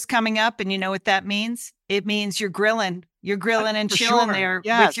 summer is coming up, and you know what that means? It means you're grilling. You're grilling and For chilling sure. there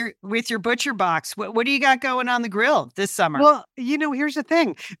Yes. with your butcher box. What do you got going on the grill this summer? Well, here's the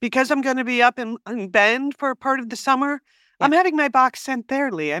thing. Because I'm going to be up in Bend for part of the summer, I'm having my box sent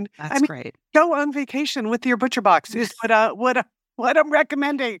there, Leanne. That's great. Go on vacation with your butcher box is what I'm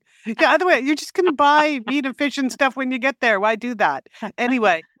recommending. Yeah, other way, you're just going to buy meat and fish and stuff when you get there. Why do that?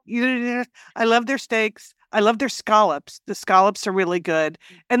 Anyway, I love their steaks. I love their scallops. The scallops are really good.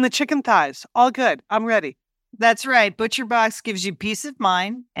 And the chicken thighs, all good. I'm ready. That's right. ButcherBox gives you peace of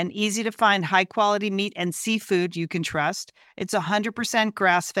mind and easy to find high quality meat and seafood you can trust. It's 100%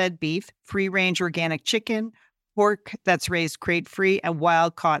 grass fed beef, free range organic chicken, pork that's raised crate free, and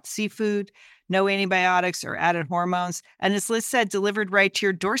wild caught seafood. No antibiotics or added hormones. And as Liz said, delivered right to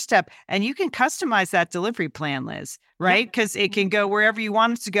your doorstep. And you can customize that delivery plan, Liz, right? Because it can go wherever you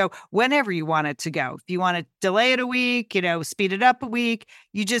want it to go, whenever you want it to go. If you want to delay it a week, speed it up a week,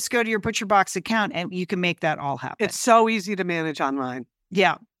 you just go to your ButcherBox account and you can make that all happen. It's so easy to manage online.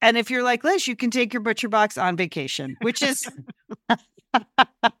 Yeah. And if you're like Liz, you can take your ButcherBox on vacation, which is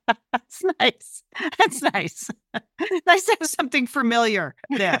it's nice. That's nice. Nice to have something familiar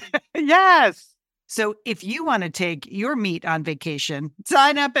there. Yes. So if you want to take your meat on vacation,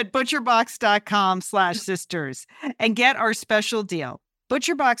 sign up at butcherbox.com/sisters and get our special deal.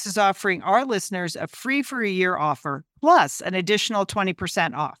 ButcherBox is offering our listeners a free for a year offer plus an additional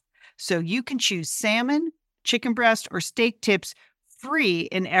 20% off. So you can choose salmon, chicken breast, or steak tips free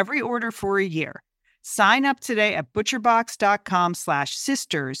in every order for a year. Sign up today at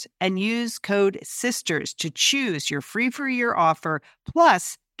butcherbox.com/sisters and use code SISTERS to choose your free for a year offer,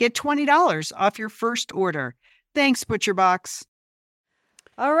 plus get $20 off your first order. Thanks, ButcherBox.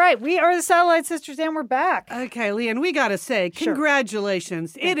 All right, we are the Satellite Sisters, and we're back. Okay, Leanne, we got to say, Sure.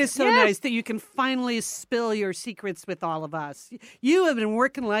 congratulations. It is so nice that you can finally spill your secrets with all of us. You have been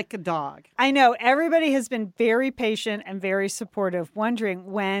working like a dog. I know everybody has been very patient and very supportive,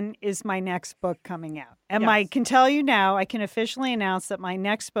 wondering when is my next book coming out. And I can tell you now, I can officially announce that my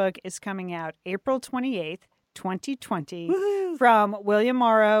next book is coming out April 28th. 2020 Woohoo. from William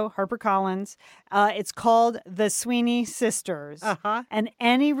Morrow, HarperCollins. It's called The Sweeney Sisters. And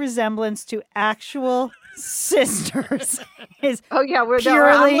any resemblance to actual sisters is I'm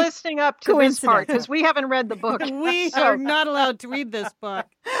purely listening up to this part coincidence. because we haven't read the book. We are not allowed to read this book.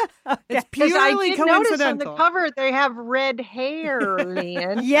 It's Because I purely did notice on coincidental. the cover they have red hair,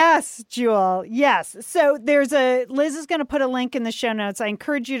 Leanne. Yes, Jewel. Yes. So Liz is going to put a link in the show notes. I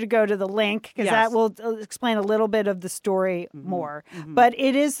encourage you to go to the link because that will explain a little bit of the story more. But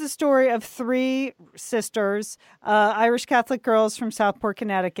it is the story of three sisters, Irish Catholic girls from Southport,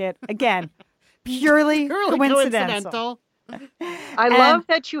 Connecticut. Again, purely coincidental. I love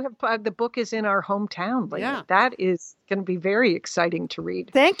that you have the book is in our hometown, Leanne. Yeah. That is going to be very exciting to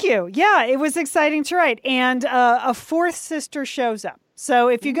read. Thank you. Yeah, it was exciting to write. And a fourth sister shows up. So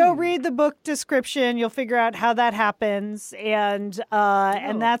if you go read the book description, you'll figure out how that happens. And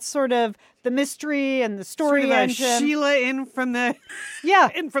that's sort of the mystery and the story Sort of a engine. Sheila in from the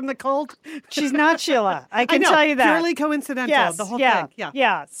cold. She's not Sheila. I can tell you that. Purely coincidental. Yes, The whole yeah, thing.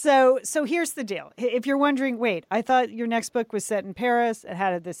 yeah. So here's the deal. If you're wondering, wait, I thought your next book was set in Paris, and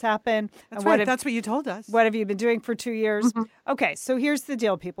how did this happen? That's And right. That's what you told us. What have you been doing for 2 years? Okay, so here's the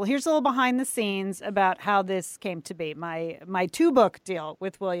deal, people. Here's a little behind the scenes about how this came to be. My 2-book deal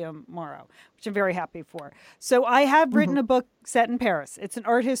with William Morrow, which I'm very happy for. So I have written a book set in Paris. It's an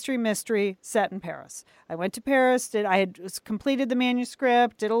art history mystery set in Paris. I went to Paris. I had completed the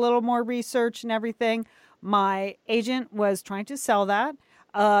manuscript, did a little more research and everything. My agent was trying to sell that.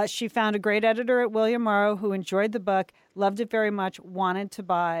 She found a great editor at William Morrow who enjoyed the book, loved it very much, wanted to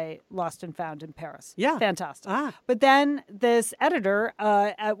buy Lost and Found in Paris. Yeah. Fantastic. Ah. But then this editor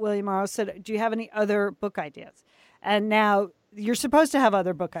at William Morrow said, do you have any other book ideas? And now you're supposed to have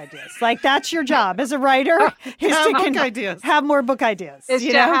other book ideas. Like, that's your job as a writer, is Have to book ideas. have more book ideas. Is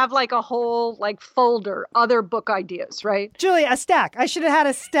you to know? have like a whole folder, other book ideas, right? Julie, a stack. I should have had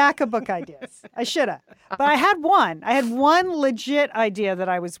a stack of book ideas. I should have. But I had one. I had one legit idea that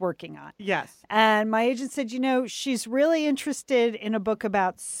I was working on. Yes. And my agent said, she's really interested in a book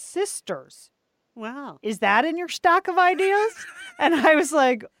about sisters. Wow. Is that in your stack of ideas? And I was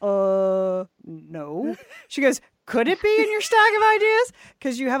like, no. She goes, could it be in your stack of ideas?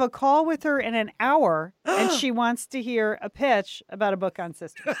 Because you have a call with her in an hour and she wants to hear a pitch about a book on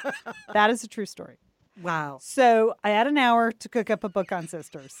sisters. That is a true story. Wow. So I had an hour to cook up a book on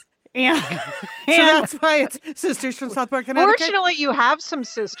sisters. And So that's why it's Sisters from Southport, Connecticut. Fortunately, you have some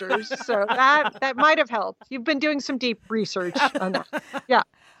sisters, so that might have helped. You've been doing some deep research on that. Yeah.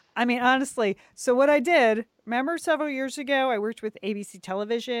 I mean, honestly, so what I did, remember several years ago, I worked with ABC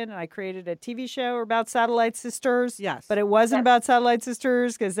Television and I created a TV show about Satellite Sisters. Yes. But it wasn't about Satellite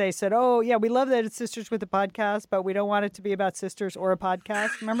Sisters because they said, oh, yeah, we love that it's Sisters with a podcast, but we don't want it to be about sisters or a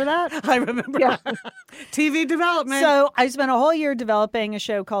podcast. Remember that? I remember. Yeah. TV development. So I spent a whole year developing a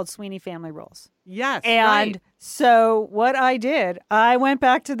show called Sweeney Family Rules. Yes. And right. so what I did, I went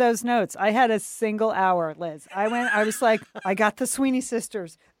back to those notes. I had a single hour, Liz. I was like, I got the Sweeney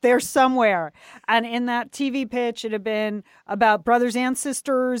sisters. They're somewhere. And in that TV TV pitch. It had been about brothers and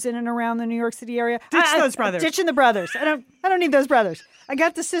sisters in and around the New York City area. Ditch those brothers. Ditching the brothers. I don't need those brothers. I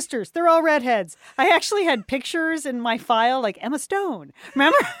got the sisters. They're all redheads. I actually had pictures in my file, like Emma Stone.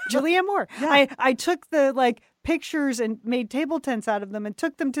 Remember? Julianne Moore. Yeah. I took the pictures and made table tents out of them and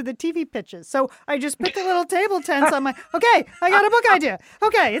took them to the TV pitches. So I just put the little table tents on my, okay, I got a book idea.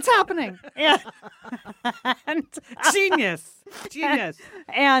 Okay, it's happening. And Genius.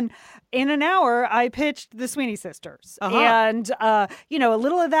 And in an hour, I pitched the Sweeney Sisters. Uh-huh. And, a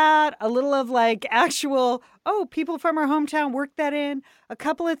little of that, a little of actual, people from our hometown worked that in. A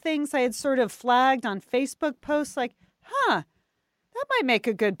couple of things I had sort of flagged on Facebook posts that might make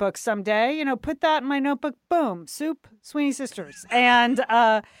a good book someday. Put that in my notebook. Boom. Soup, Sweeney Sisters. And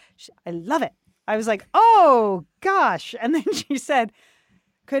I love it. I was like, oh, gosh. And then she said,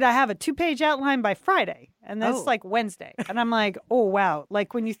 could I have a 2-page outline by Friday? And that's Wednesday. And I'm like, oh, wow.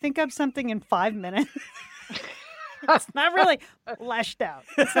 When you think of something in 5 minutes, it's not really fleshed out.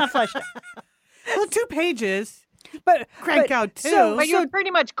 It's not fleshed out. Well, 2 pages. But Crank out 2. But you were pretty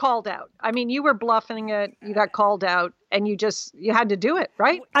much called out. I mean, you were bluffing it. You got called out, and you had to do it,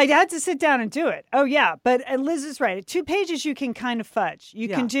 right? I had to sit down and do it. Oh, yeah. But Liz is right. At 2 pages, you can kind of fudge. You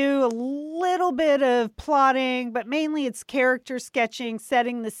can do a little bit of plotting, but mainly it's character sketching,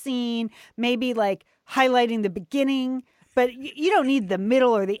 setting the scene, maybe highlighting the beginning. But you don't need the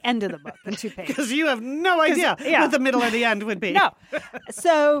middle or the end of the book in 2 pages. Because you have no idea what the middle or the end would be. No.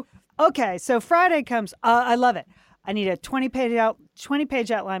 So Friday comes. I love it. I need a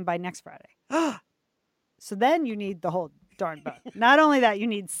 20-page outline by next Friday. So then you need the whole darn book. Not only that, you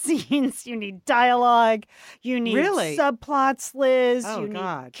need scenes, you need dialogue, you need subplots, Liz. Oh, you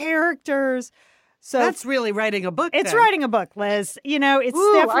God. need characters. So that's really writing a book. It's then. writing a book, Liz. It's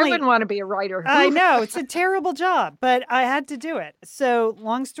Ooh, definitely. I wouldn't want to be a writer. I know it's a terrible job, but I had to do it. So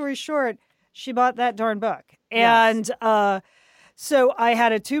long story short, she bought that darn book, and so I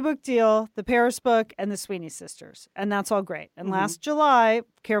had a 2-book deal: the Paris book and the Sweeney Sisters, and that's all great. And last July,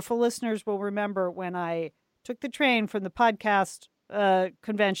 careful listeners will remember when I took the train from the podcast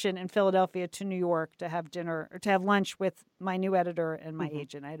convention in Philadelphia to New York to have dinner or to have lunch with my new editor and my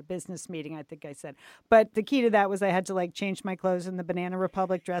agent. I had a business meeting, I think I said. But the key to that was I had to change my clothes in the Banana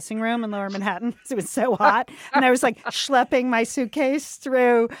Republic dressing room in Lower Manhattan because it was so hot. And I was schlepping my suitcase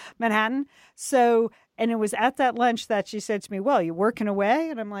through Manhattan. And it was at that lunch that she said to me, well, you working away?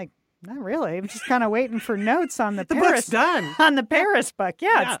 And I'm like, not really. I'm just kind of waiting for notes on the Paris. Book's done. On the Paris book.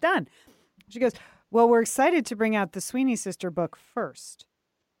 Yeah, it's done. She goes, well, we're excited to bring out the Sweeney Sister book first.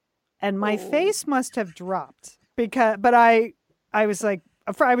 And my face must have dropped but I was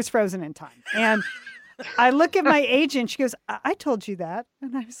I was frozen in time. And I look at my agent. She goes, I told you that.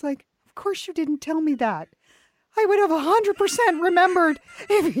 And I was like, of course you didn't tell me that. I would have 100% remembered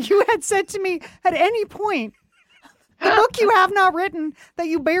if you had said to me at any point, the book you have not written that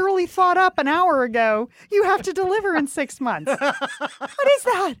you barely thought up an hour ago, you have to deliver in 6 months. What is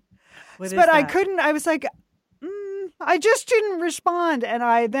that? I couldn't. I was like, I just didn't respond. And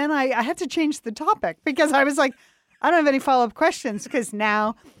I had to change the topic because I was like, I don't have any follow-up questions because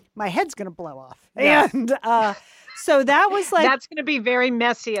now my head's going to blow off. Yes. And so that was that's going to be very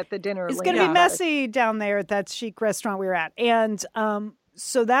messy at the dinner. It's going to be messy down there at that chic restaurant we were at. And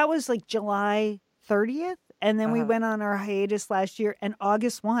so that was July 30th. And then we went on our hiatus last year. And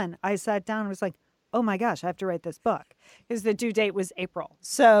August 1, I sat down and was like, oh my gosh, I have to write this book because the due date was April.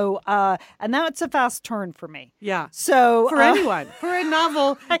 So, and now it's a fast turn for me. Yeah. So for anyone, for a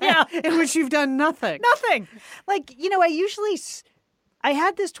novel in which you've done nothing. Nothing. I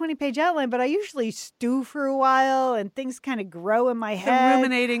had this 20-page outline, but I usually stew for a while and things kind of grow in my head. The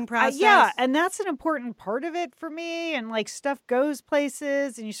ruminating process. And that's an important part of it for me. And stuff goes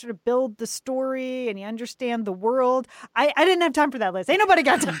places and you sort of build the story and you understand the world. I didn't have time for that, Liz. Ain't nobody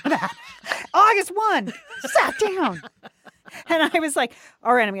got time for that. August 1, sat down. And I was like,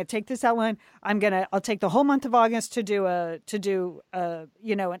 all right, I'm going to take this outline. I'll take the whole month of August to do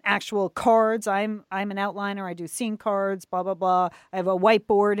an actual cards. I'm an outliner. I do scene cards, blah, blah, blah. I have a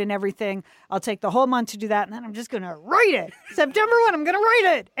whiteboard and everything. I'll take the whole month to do that. And then I'm just going to write it. September 1, I'm going to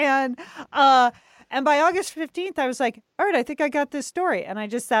write it. And by August 15th, I was like, all right, I think I got this story. And I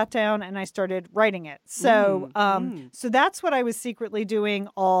just sat down and I started writing it. So so that's what I was secretly doing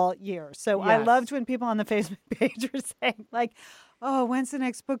all year. So I loved when people on the Facebook page were saying oh, when's the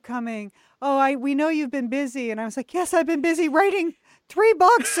next book coming? Oh, we know you've been busy. And I was like, yes, I've been busy writing 3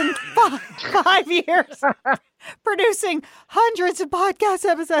 books in 5 years, producing hundreds of podcast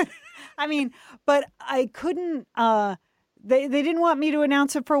episodes. I mean, but I couldn't... they didn't want me to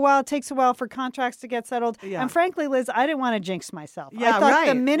announce it for a while. It takes a while for contracts to get settled. Yeah. And frankly, Liz, I didn't want to jinx myself. Yeah, I thought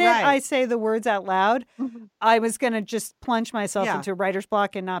the right, minute right. I say the words out loud, I was going to just plunge myself Yeah. into writer's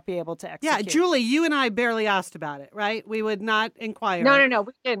block and not be able to execute. Yeah, Julie, you and I barely asked about it, right? We would not inquire. No,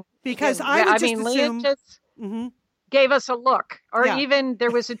 we didn't. Because We I didn't. would I just mean, Leah assume. just Mhm. gave us a look, or Yeah. even there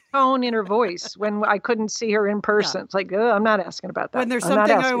was a tone in her voice when I couldn't see her in person. It's like, I'm not asking about that. When there's I'm not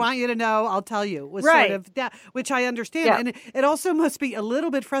something I asking. want you to know, I'll tell you. Was Right. sort of that, which I understand. Yeah. And it also must be a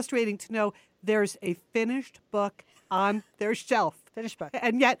little bit frustrating to know there's a finished book on their shelf. Finished book.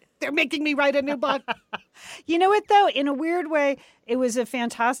 And yet they're making me write a new book. You know what, though? In a weird way, it was a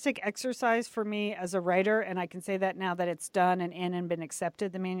fantastic exercise for me as a writer, and I can say that now that it's done and in and been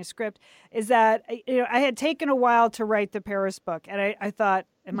accepted, the manuscript, is that I had taken a while to write the Paris book, and I thought,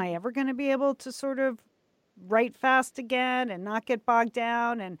 am I ever going to be able to sort of write fast again and not get bogged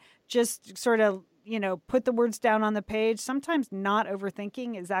down and just sort of put the words down on the page? Sometimes not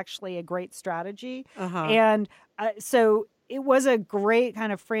overthinking is actually a great strategy. Uh-huh. And so it was a great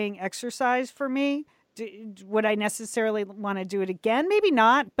kind of freeing exercise for me. Would I necessarily want to do it again? Maybe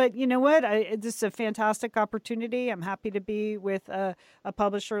not. But you know what? This is a fantastic opportunity. I'm happy to be with a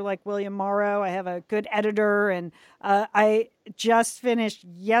publisher like William Morrow. I have a good editor. And I just finished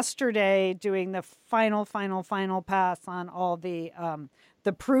yesterday doing the final pass on all the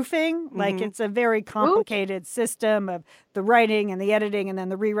proofing. Like, it's a very complicated system of the writing and the editing and then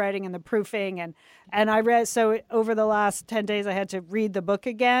the rewriting and the proofing. And I read, so over the last 10 days, I had to read the book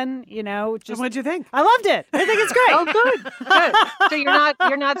again, And what'd you think? I loved it. I think it's great. Oh, good. So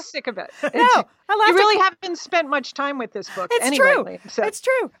you're not sick of it. No, I laughed. You really haven't spent much time with this book. It's anyway, true. Liam, so. It's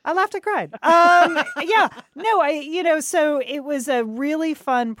true. I laughed. I cried. Yeah. No, so it was a really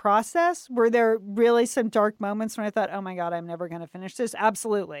fun process. Were there really some dark moments when I thought, oh my God, I'm never going to finish this?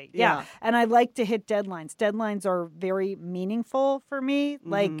 Absolutely. Yeah. And I like to hit deadlines. Deadlines are very meaningful for me.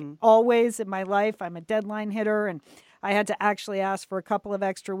 Like always in my life, I'm a deadline hitter, and I had to actually ask for a couple of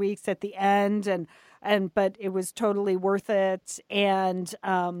extra weeks at the end, but it was totally worth it. And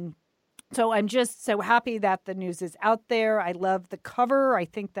so I'm just so happy that the news is out there. I love the cover. I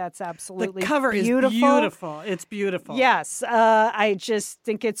think that's absolutely The cover beautiful. is beautiful. It's beautiful. Yes. I just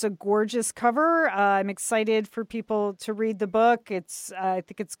think it's a gorgeous cover. I'm excited for people to read the book. I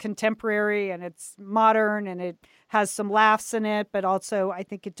think it's contemporary and it's modern and it has some laughs in it, but also I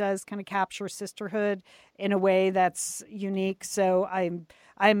think it does kind of capture sisterhood in a way that's unique. So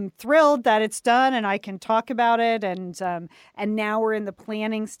I'm thrilled that it's done and I can talk about it. And now we're in the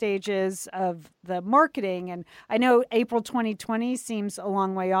planning stages of the marketing. And I know April 2020 seems a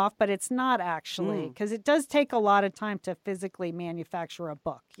long way off, but it's not actually, because it does take a lot of time to physically manufacture a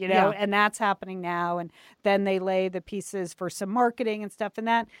book, and that's happening now. And then they lay the pieces for some marketing and stuff. And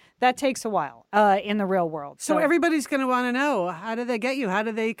that takes a while in the real world. So everybody's going to want to know, how do they get you? How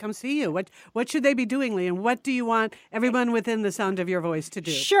do they come see you? What should they be doing, Lee? And what do you want everyone within the sound of your voice to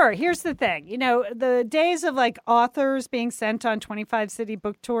do? Sure. Here's the thing. The days of like authors being sent on 25 city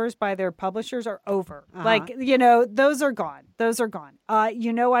book tours by their publishers are over. Like, those are gone. Those are gone.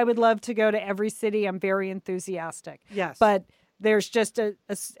 I would love to go to every city. I'm very enthusiastic. Yes. But there's just a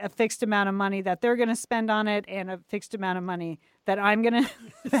fixed amount of money that they're going to spend on it and a fixed amount of money that I'm going to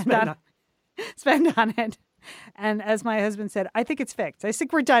spend on it. And as my husband said, I think it's fixed. I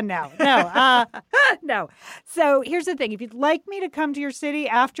think we're done now. No, no. So here's the thing. If you'd like me to come to your city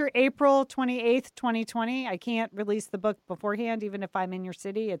after April 28th, 2020, I can't release the book beforehand, even if I'm in your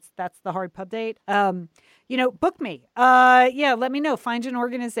city. That's the hard pub date. Book me. Let me know. Find an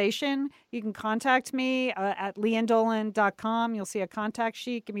organization. You can contact me at leandolan.com. You'll see a contact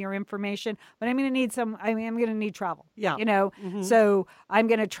sheet. Give me your information. But I'm going to need travel. Yeah. So I'm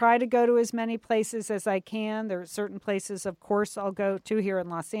going to try to go to as many places as I can. There are certain places, of course, I'll go to here in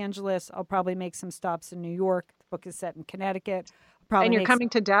Los Angeles. I'll probably make some stops in New York. The book is set in Connecticut. And you're coming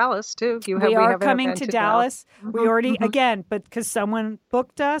to Dallas, too. We are coming to Dallas. Mm-hmm. We already, again, but because someone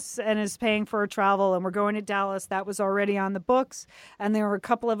booked us and is paying for our travel and we're going to Dallas, that was already on the books. And there were a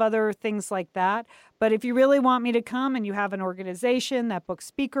couple of other things like that. But if you really want me to come and you have an organization that books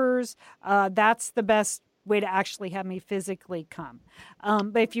speakers, that's the best way to actually have me physically come.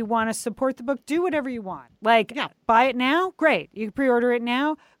 But if you want to support the book, do whatever you want. Buy it now? Great. You can pre-order it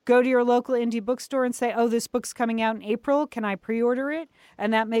now. Go to your local indie bookstore and say, oh, this book's coming out in April. Can I pre-order it?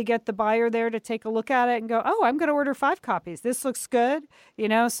 And that may get the buyer there to take a look at it and go, oh, I'm going to order 5 copies. This looks good.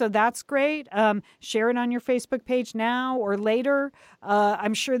 So that's great. Share it on your Facebook page now or later.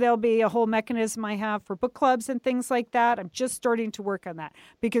 I'm sure there'll be a whole mechanism I have for book clubs and things like that. I'm just starting to work on that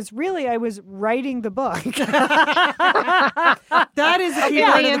because really I was writing the book. That is a key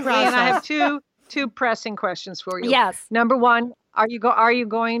part of the process. And I have two pressing questions for you. Yes. Number one, are you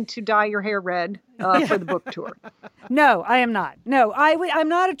going to dye your hair red for the book tour? No, I am not. No, I'm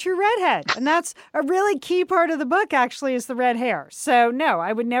not a true redhead, and that's a really key part of the book. Actually, is the red hair. So no,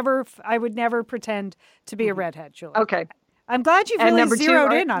 I would never pretend to be a redhead, Julie. Okay. I'm glad you've And really number two,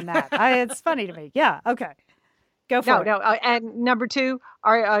 zeroed in on that. It's funny to me. Yeah. Okay. Go for it. No. And number two,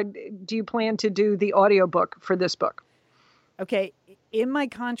 do you plan to do the audiobook for this book? Okay. In my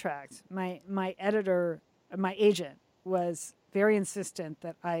contract, my editor, my agent was very insistent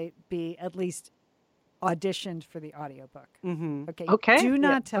that I be at least auditioned for the audiobook. Mm-hmm. Okay. Do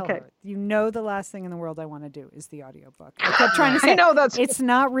not tell her. You know the last thing in the world I want to do is the audiobook. I kept trying to say, I know that's it's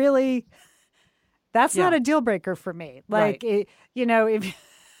not really, that's not a deal breaker for me. Like, if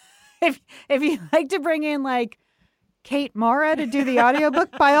you like to bring in like Kate Mara to do the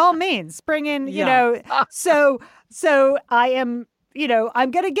audiobook, by all means, bring in, so I am,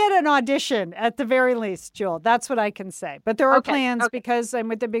 I'm going to get an audition at the very least, Jewel. That's what I can say. But there are plans because I'm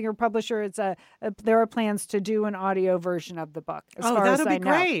with the bigger publisher. There are plans to do an audio version of the book. As far that'll as I be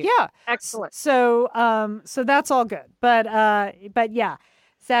know. great. Yeah, excellent. So that's all good. But yeah,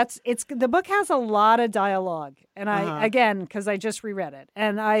 the book has a lot of dialogue, and because I just reread it,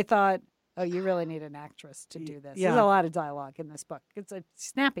 and I thought, oh, you really need an actress to do this. Yeah. There's a lot of dialogue in this book. It's a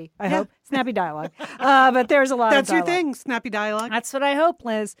snappy, I hope, snappy dialogue. But there's a lot of dialogue. That's your thing, snappy dialogue. That's what I hope,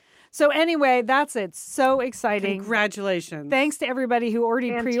 Liz. So anyway, that's it. So exciting. Congratulations. Thanks to everybody who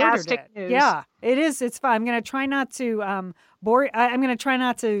already pre-ordered it. News. Yeah, it is. It's fun. I'm going to try not to bore. I'm going to try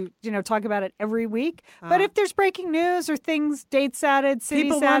not to, talk about it every week. But if there's breaking news or things, dates added, cities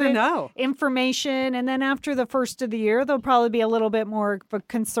people want to added, know information, and then after the first of the year, there'll probably be a little bit more of a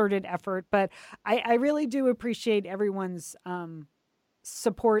concerted effort. But I really do appreciate everyone's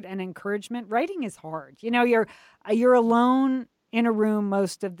support and encouragement. Writing is hard. You're alone in a room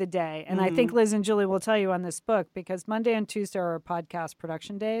most of the day. And I think Liz and Julie will tell you on this book, because Monday and Tuesday are our podcast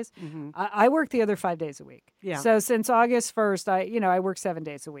production days. I work the other 5 days a week. Yeah. So since August 1st, I work 7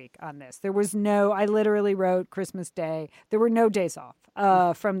 days a week on this. I literally wrote Christmas Day. There were no days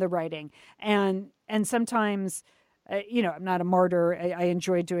off from the writing. And sometimes, I'm not a martyr. I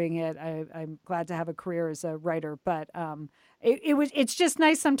enjoy doing it. I'm glad to have a career as a writer, but it's just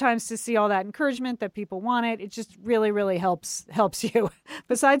nice sometimes to see all that encouragement that people want it. It just really, really helps you.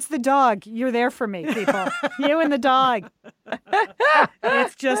 Besides the dog, you're there for me, people. You and the dog.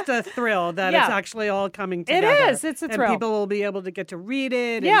 It's just a thrill that it's actually all coming together. It is. It's a thrill. And people will be able to get to read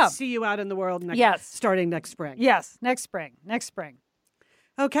it and see you out in the world starting next spring. Yes, next spring.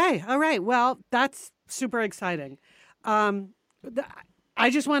 Okay. All right. Well, that's super exciting. I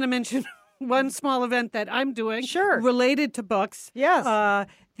just want to mention one small event that I'm doing related to books. Yes.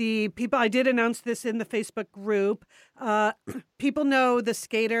 The people, I did announce this in the Facebook group. People know the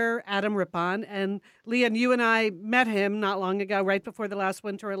skater Adam Rippon, and Leanne, you and I met him not long ago, right before the last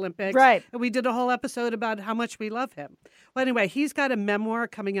Winter Olympics. Right. And we did a whole episode about how much we love him. Well, anyway, he's got a memoir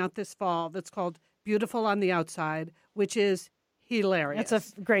coming out this fall that's called Beautiful on the Outside, which is hilarious.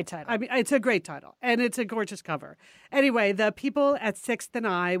 It's a great title. I mean, it's a great title, and it's a gorgeous cover. Anyway, the people at Sixth and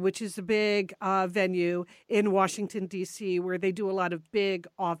I, which is a big venue in Washington, D.C., where they do a lot of big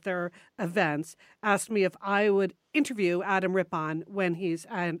author events, asked me if I would interview Adam Rippon when he's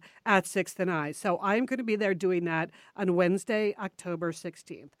at Sixth and I. So I'm going to be there doing that on Wednesday, October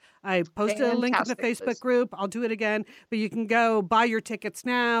 16th. I posted a link in the Facebook group. I'll do it again, but you can go buy your tickets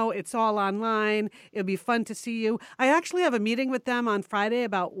now. It's all online. It'll be fun to see you. I actually have a meeting with them on Friday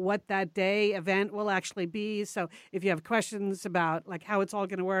about what that day event will actually be. So if you have questions about like how it's all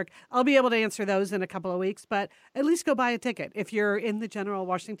going to work, I'll be able to answer those in a couple of weeks, but at least go buy a ticket. If you're in the general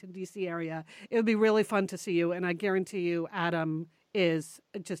Washington, D.C. area, it would be really fun to see you. And I guarantee you, Adam is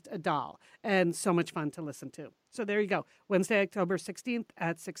just a doll and so much fun to listen to. So there you go. Wednesday, October 16th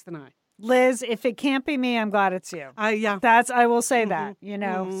at 6th and I. Liz, if it can't be me, I'm glad it's you. Yeah. I will say that,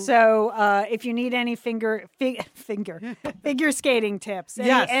 So if you need any figure skating tips,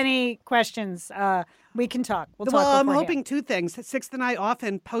 any questions, we can talk. We'll talk I'm beforehand. hoping two things. Sixth and I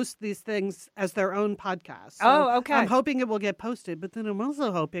often post these things as their own podcast. So okay. I'm hoping it will get posted, but then I'm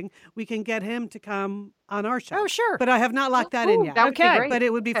also hoping we can get him to come on our show. Oh, sure. But I have not locked that in yet. That would be great. But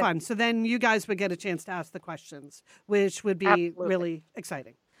it would be fun. So then you guys would get a chance to ask the questions, which would be really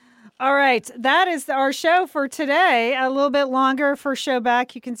exciting. All right. That is our show for today. A little bit longer for show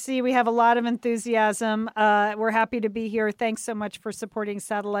back. You can see we have a lot of enthusiasm. We're happy to be here. Thanks so much for supporting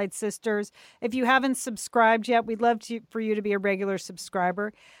Satellite Sisters. If you haven't subscribed yet, we'd love for you to be a regular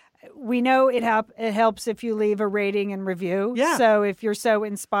subscriber. we know it helps if you leave a rating and review. Yeah. So if you're so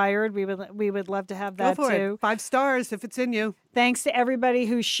inspired, we would love to have that Go for too. it. 5 stars if it's in you. Thanks to everybody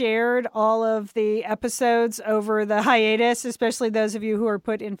who shared all of the episodes over the hiatus, especially those of you who are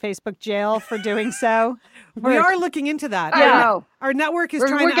put in Facebook jail for doing so. We are looking into that. I know. Our network is We're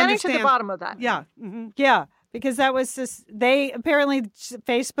trying to getting understand. to the bottom of that. Yeah. Mm-hmm. Yeah, because that was just, they apparently,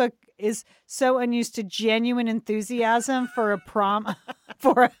 Facebook is so unused to genuine enthusiasm for a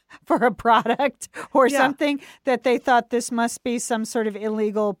for a product or Yeah. something that they thought this must be some sort of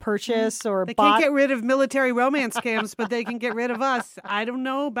illegal purchase or They bot. can't get rid of military romance scams, but they can get rid of us. I don't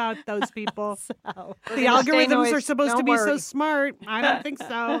know about those people. The gonna stay algorithms noise. are supposed to Don't be so worry. smart. I don't think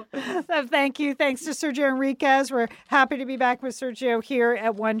so. So thank you. Thanks to Sergio Enriquez. We're happy to be back with Sergio here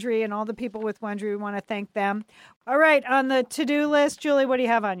at Wondery, and all the people with Wondery. We want to thank them. All right, on the to-do list, Julie, what do you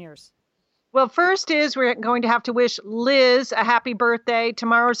have on yours? Well, first is we're going to have to wish Liz a happy birthday.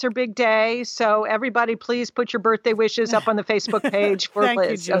 Tomorrow's her big day. So everybody, please put your birthday wishes up on the Facebook page for Thank you,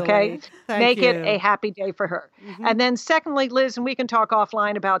 Liz, Julie. okay? Thank Make it you. a happy day for her. And then secondly, Liz, and we can talk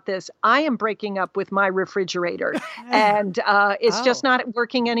offline about this, I am breaking up with my refrigerator. And it's just not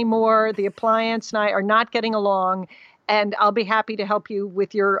working anymore. The appliance and I are not getting along. And I'll be happy to help you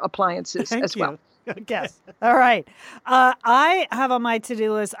with your appliances Thank as you. well. Yes. All right. I have on my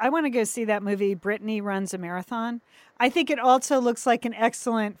to-do list, I want to go see that movie, Brittany Runs a Marathon. I think it also looks like an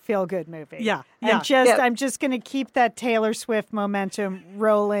excellent feel-good movie. Yeah, And yeah. I'm just going to keep that Taylor Swift momentum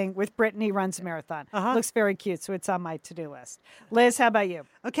rolling with Brittany Runs a Marathon. Looks very cute, so it's on my to-do list. Liz, how about you?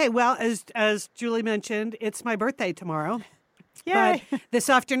 Okay, well, as Julie mentioned, it's my birthday tomorrow. Yay. But this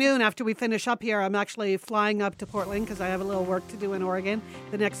afternoon, after we finish up here, I'm actually flying up to Portland because I have a little work to do in Oregon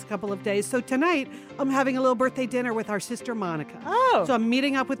the next couple of days. So tonight, I'm having a little birthday dinner with our sister Monica. Oh. So I'm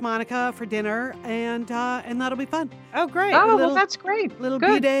meeting up with Monica for dinner, and that'll be fun. Oh, great. Oh, A well, little- that's great. Little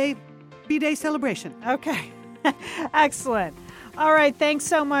Good. B-Day celebration. Okay. Excellent. All right. Thanks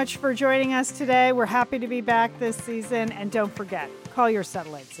so much for joining us today. We're happy to be back this season. And don't forget, call your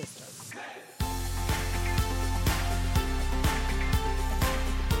satellite sister.